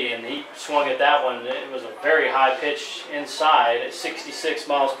Pelleretti, and he swung at that one. It was a very high pitch inside at 66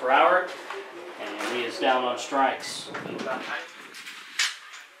 miles per hour, and he is down on strikes.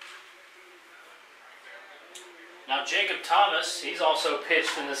 Now Jacob Thomas, he's also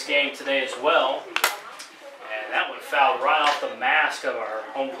pitched in this game today as well. And that one fouled right off the mask of our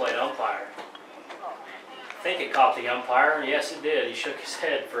home plate umpire. I think it caught the umpire. Yes, it did. He shook his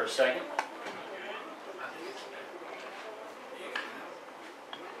head for a second.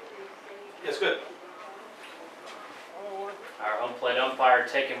 Yes, good. Our home plate umpire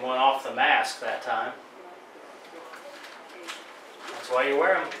taking one off the mask that time. That's why you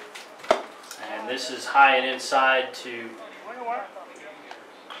wear them. And this is high and inside to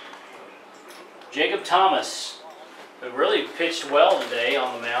Jacob Thomas, who really pitched well today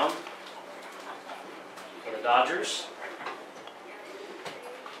on the mound for the Dodgers.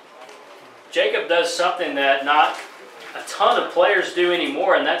 Jacob does something that not a ton of players do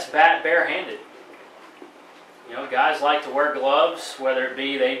anymore, and that's bat barehanded. You know, guys like to wear gloves, whether it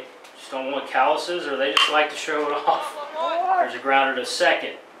be they just don't want calluses or they just like to show it off. There's a grounder to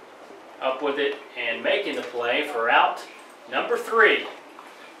second. Up with it and making the play for out number 3.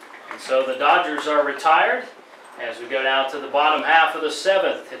 And so the Dodgers are retired as we go down to the bottom half of the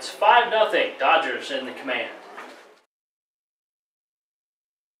 7th. It's 5-0, Dodgers in the command.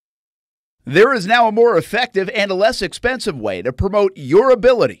 There is now a more effective and a less expensive way to promote your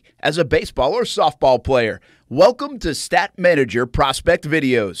ability as a baseball or softball player. Welcome to Stat Manager Prospect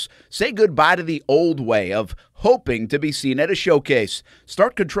Videos. Say goodbye to the old way of hoping to be seen at a showcase.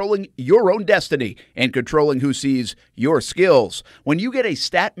 Start controlling your own destiny and controlling who sees your skills. When you get a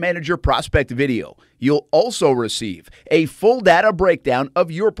Stat Manager Prospect video, you'll also receive a full data breakdown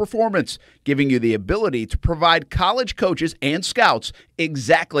of your performance, giving you the ability to provide college coaches and scouts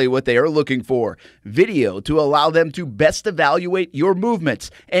exactly what they are looking for. Video to allow them to best evaluate your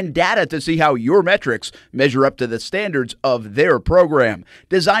movements, and data to see how your metrics measure up to the standards of their program.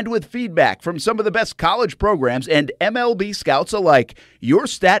 Designed with feedback from some of the best college programs and MLB scouts alike, your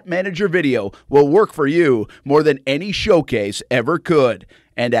Stat Manager video will work for you more than any showcase ever could,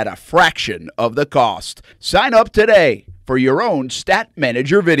 and at a fraction of the cost. Sign up today for your own Stat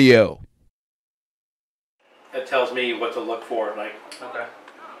Manager video. It tells me what to look for. Like, Okay.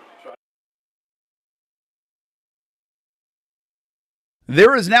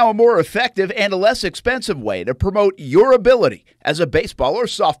 There is now a more effective and a less expensive way to promote your ability as a baseball or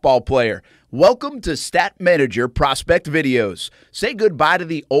softball player. Welcome to Stat Manager Prospect Videos. Say goodbye to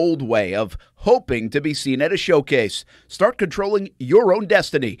the old way of hoping to be seen at a showcase. Start controlling your own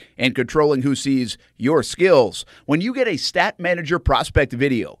destiny and controlling who sees your skills. When you get a Stat Manager Prospect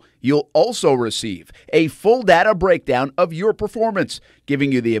video, you'll also receive a full data breakdown of your performance,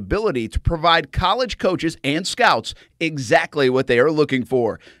 giving you the ability to provide college coaches and scouts exactly what they are looking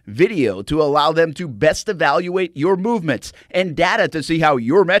for. Video to allow them to best evaluate your movements, and data to see how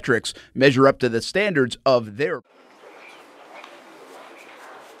your metrics measure up to the standards of their.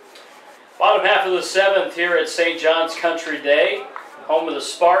 Bottom half of the 7th here at St. John's Country Day. home of the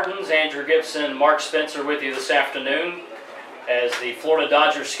Spartans. Andrew Gibson, Mark Spencer with you this afternoon as the Florida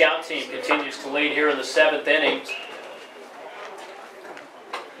Dodgers scout team continues to lead here in the 7th inning.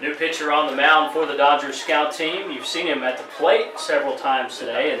 New pitcher on the mound for the Dodgers scout team. You've seen him at the plate several times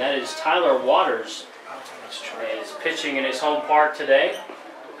today, and that is Tyler Waters. He's pitching in his home park today.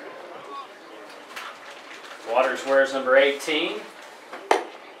 Waters wears number 18.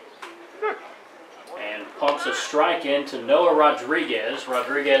 And pumps a strike into Noah Rodriguez.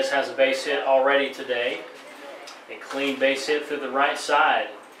 Rodriguez has a base hit already today. A clean base hit through the right side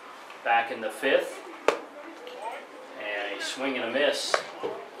back in the 5th. And a swing and a miss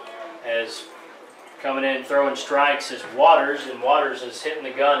as coming in throwing strikes is Waters, and Waters is hitting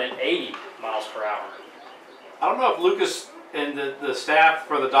the gun at 80 miles per hour. I don't know if Lucas and the staff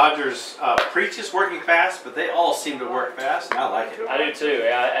for the Dodgers preaches working fast, but they all seem to work fast, and I like it. I do too.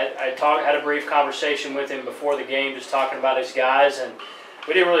 I had a brief conversation with him before the game, just talking about his guys, and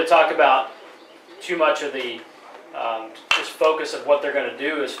we didn't really talk about too much of the just focus of what they're going to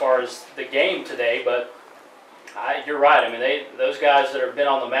do as far as the game today. But you're right. I mean, those guys that have been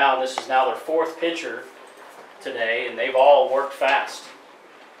on the mound, this is now their 4th pitcher today, and they've all worked fast.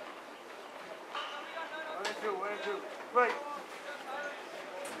 1-2, 1-2. Right.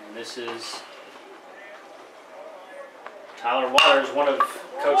 And this is Tyler Waters, one of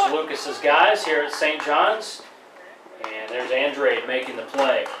Coach Lucas's guys here at St. John's. And there's Andrade making the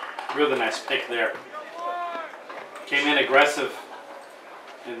play. Really nice pick there. Came in aggressive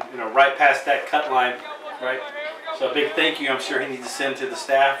and right past that cut line, right? So a big thank you I'm sure he needs to send to the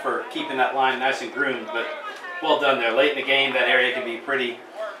staff for keeping that line nice and groomed, but well done there. Late in the game, that area can be pretty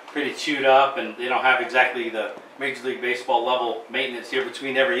chewed up, and they don't have exactly the Major League Baseball level maintenance here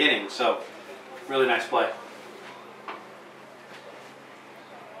between every inning, so really nice play.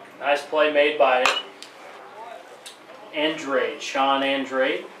 Nice play made by Andrade, Sean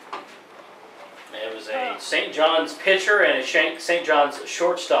Andrade. It was a St. John's pitcher and a St. John's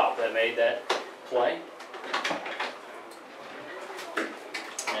shortstop that made that play.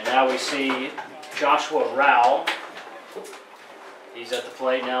 And now we see Joshua Rao. He's at the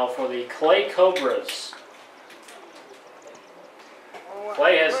plate now for the Clay Cobras.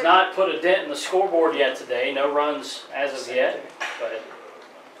 Clay has not put a dent in the scoreboard yet today. No runs as of yet.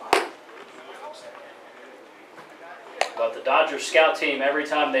 But the Dodgers scout team, every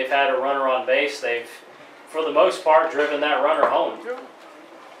time they've had a runner on base, they've, for the most part, driven that runner home.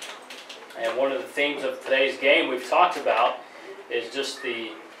 And one of the themes of today's game we've talked about is just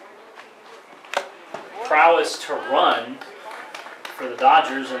the prowess to run for the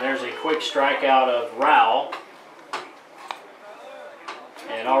Dodgers, and there's a quick strikeout of Rao.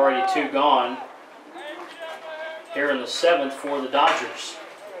 And already 2 gone here in the 7th for the Dodgers.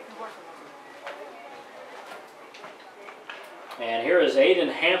 And here is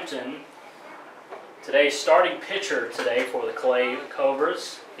Aiden Hampton, today's starting pitcher today for the Clay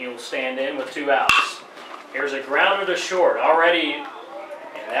Cobras. He will stand in with 2 outs. Here's a grounder to short already, and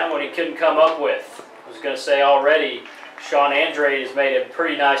that one he couldn't come up with. I was going to say already, Sean Andrade has made a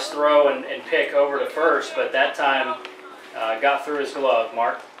pretty nice throw and pick over to first, but that time got through his glove.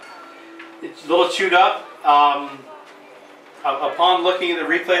 Mark? It's a little chewed up. Upon looking at the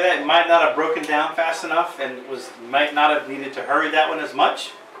replay of that, it might not have broken down fast enough and might not have needed to hurry that one as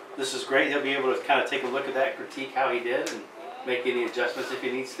much. This is great. He'll be able to kind of take a look at that, critique how he did, and make any adjustments if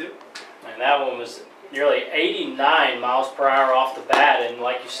he needs to. And that one was nearly 89 miles per hour off the bat, and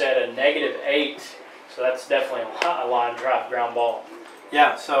like you said, a -8. So that's definitely a line drive ground ball.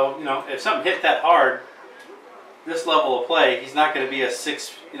 Yeah, so if something hit that hard, this level of play, he's not going to be a sub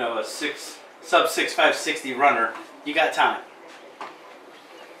 6'5", 60 runner. You got time.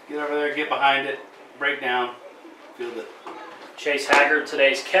 Get over there, get behind it, break down, field it. Chase Haggard,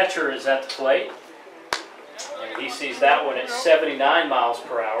 today's catcher, is at the plate. And he sees that one at 79 miles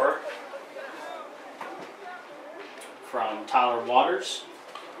per hour from Tyler Waters.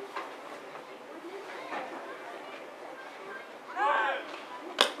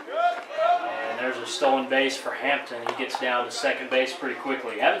 And there's a stolen base for Hampton. He gets down to second base pretty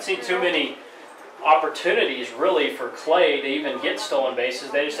quickly. Haven't seen too many opportunities really for Clay to even get stolen bases.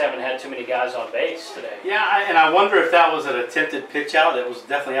 They just haven't had too many guys on base today. Yeah, and I wonder if that was an attempted pitch out. It was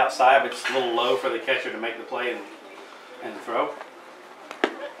definitely outside, but just a little low for the catcher to make the play and throw.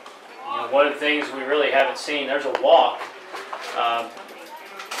 One of the things we really haven't seen, there's a walk.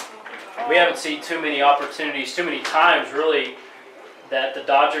 We haven't seen too many opportunities, too many times really, that the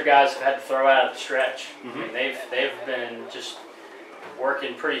Dodger guys have had to throw out at the stretch. I mean, they've been just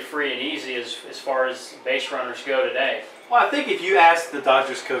working pretty free and easy as far as base runners go today. Well, I think if you ask the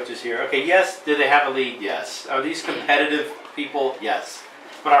Dodgers coaches here, okay, yes, did they have a lead? Yes. Are these competitive people? Yes.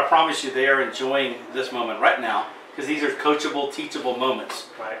 But I promise you, they are enjoying this moment right now because these are coachable, teachable moments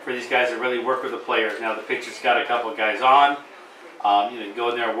for these guys to really work with the players. Now the pitcher's got a couple of guys on. You know, go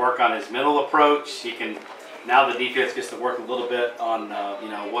in there and work on his mental approach. He can. Now the defense gets to work a little bit on, you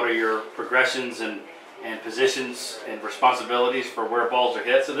know, what are your progressions and positions and responsibilities for where balls are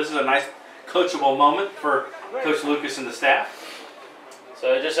hit. So this is a nice coachable moment for Coach Lucas and the staff.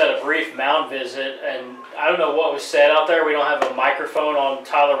 So I just had a brief mound visit, and I don't know what was said out there. We don't have a microphone on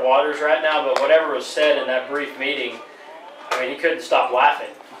Tyler Waters right now, but whatever was said in that brief meeting, I mean, he couldn't stop laughing.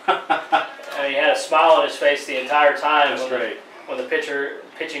 I mean, he had a smile on his face the entire time. That's great. When the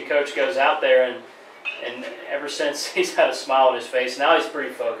pitching coach goes out there, and ever since he's had a smile on his face. Now he's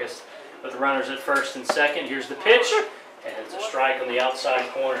pretty focused. With the runners at first and second, here's the pitch, and it's a strike on the outside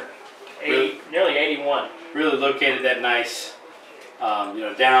corner. Nearly 81. Really located that nice. You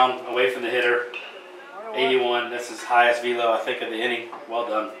know, down, away from the hitter. 81, that's his highest velo, I think, of the inning. Well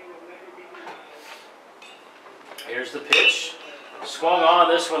done. Here's the pitch. Swung on,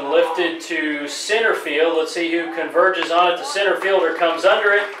 this one lifted to center field. Let's see who converges on it. The center fielder comes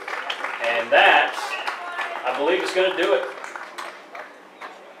under it. And that, I believe, is going to do it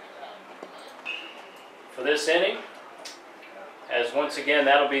for this inning. As once again,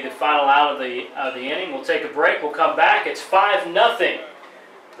 that'll be the final out of the inning. We'll take a break. We'll come back. It's 5-0.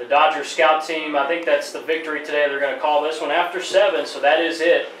 The Dodger scout team, I think that's the victory today. They're going to call this one after 7, so that is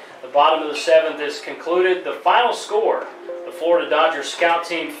it. The bottom of the 7th is concluded. The final score, the Florida Dodger scout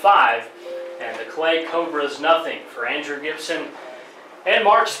team 5 and the Clay Cobras 0. For Andrew Gibson and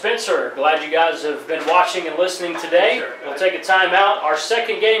Mark Spencer, glad you guys have been watching and listening today. We'll take a timeout. Our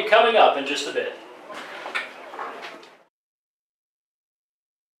second game coming up in just a bit.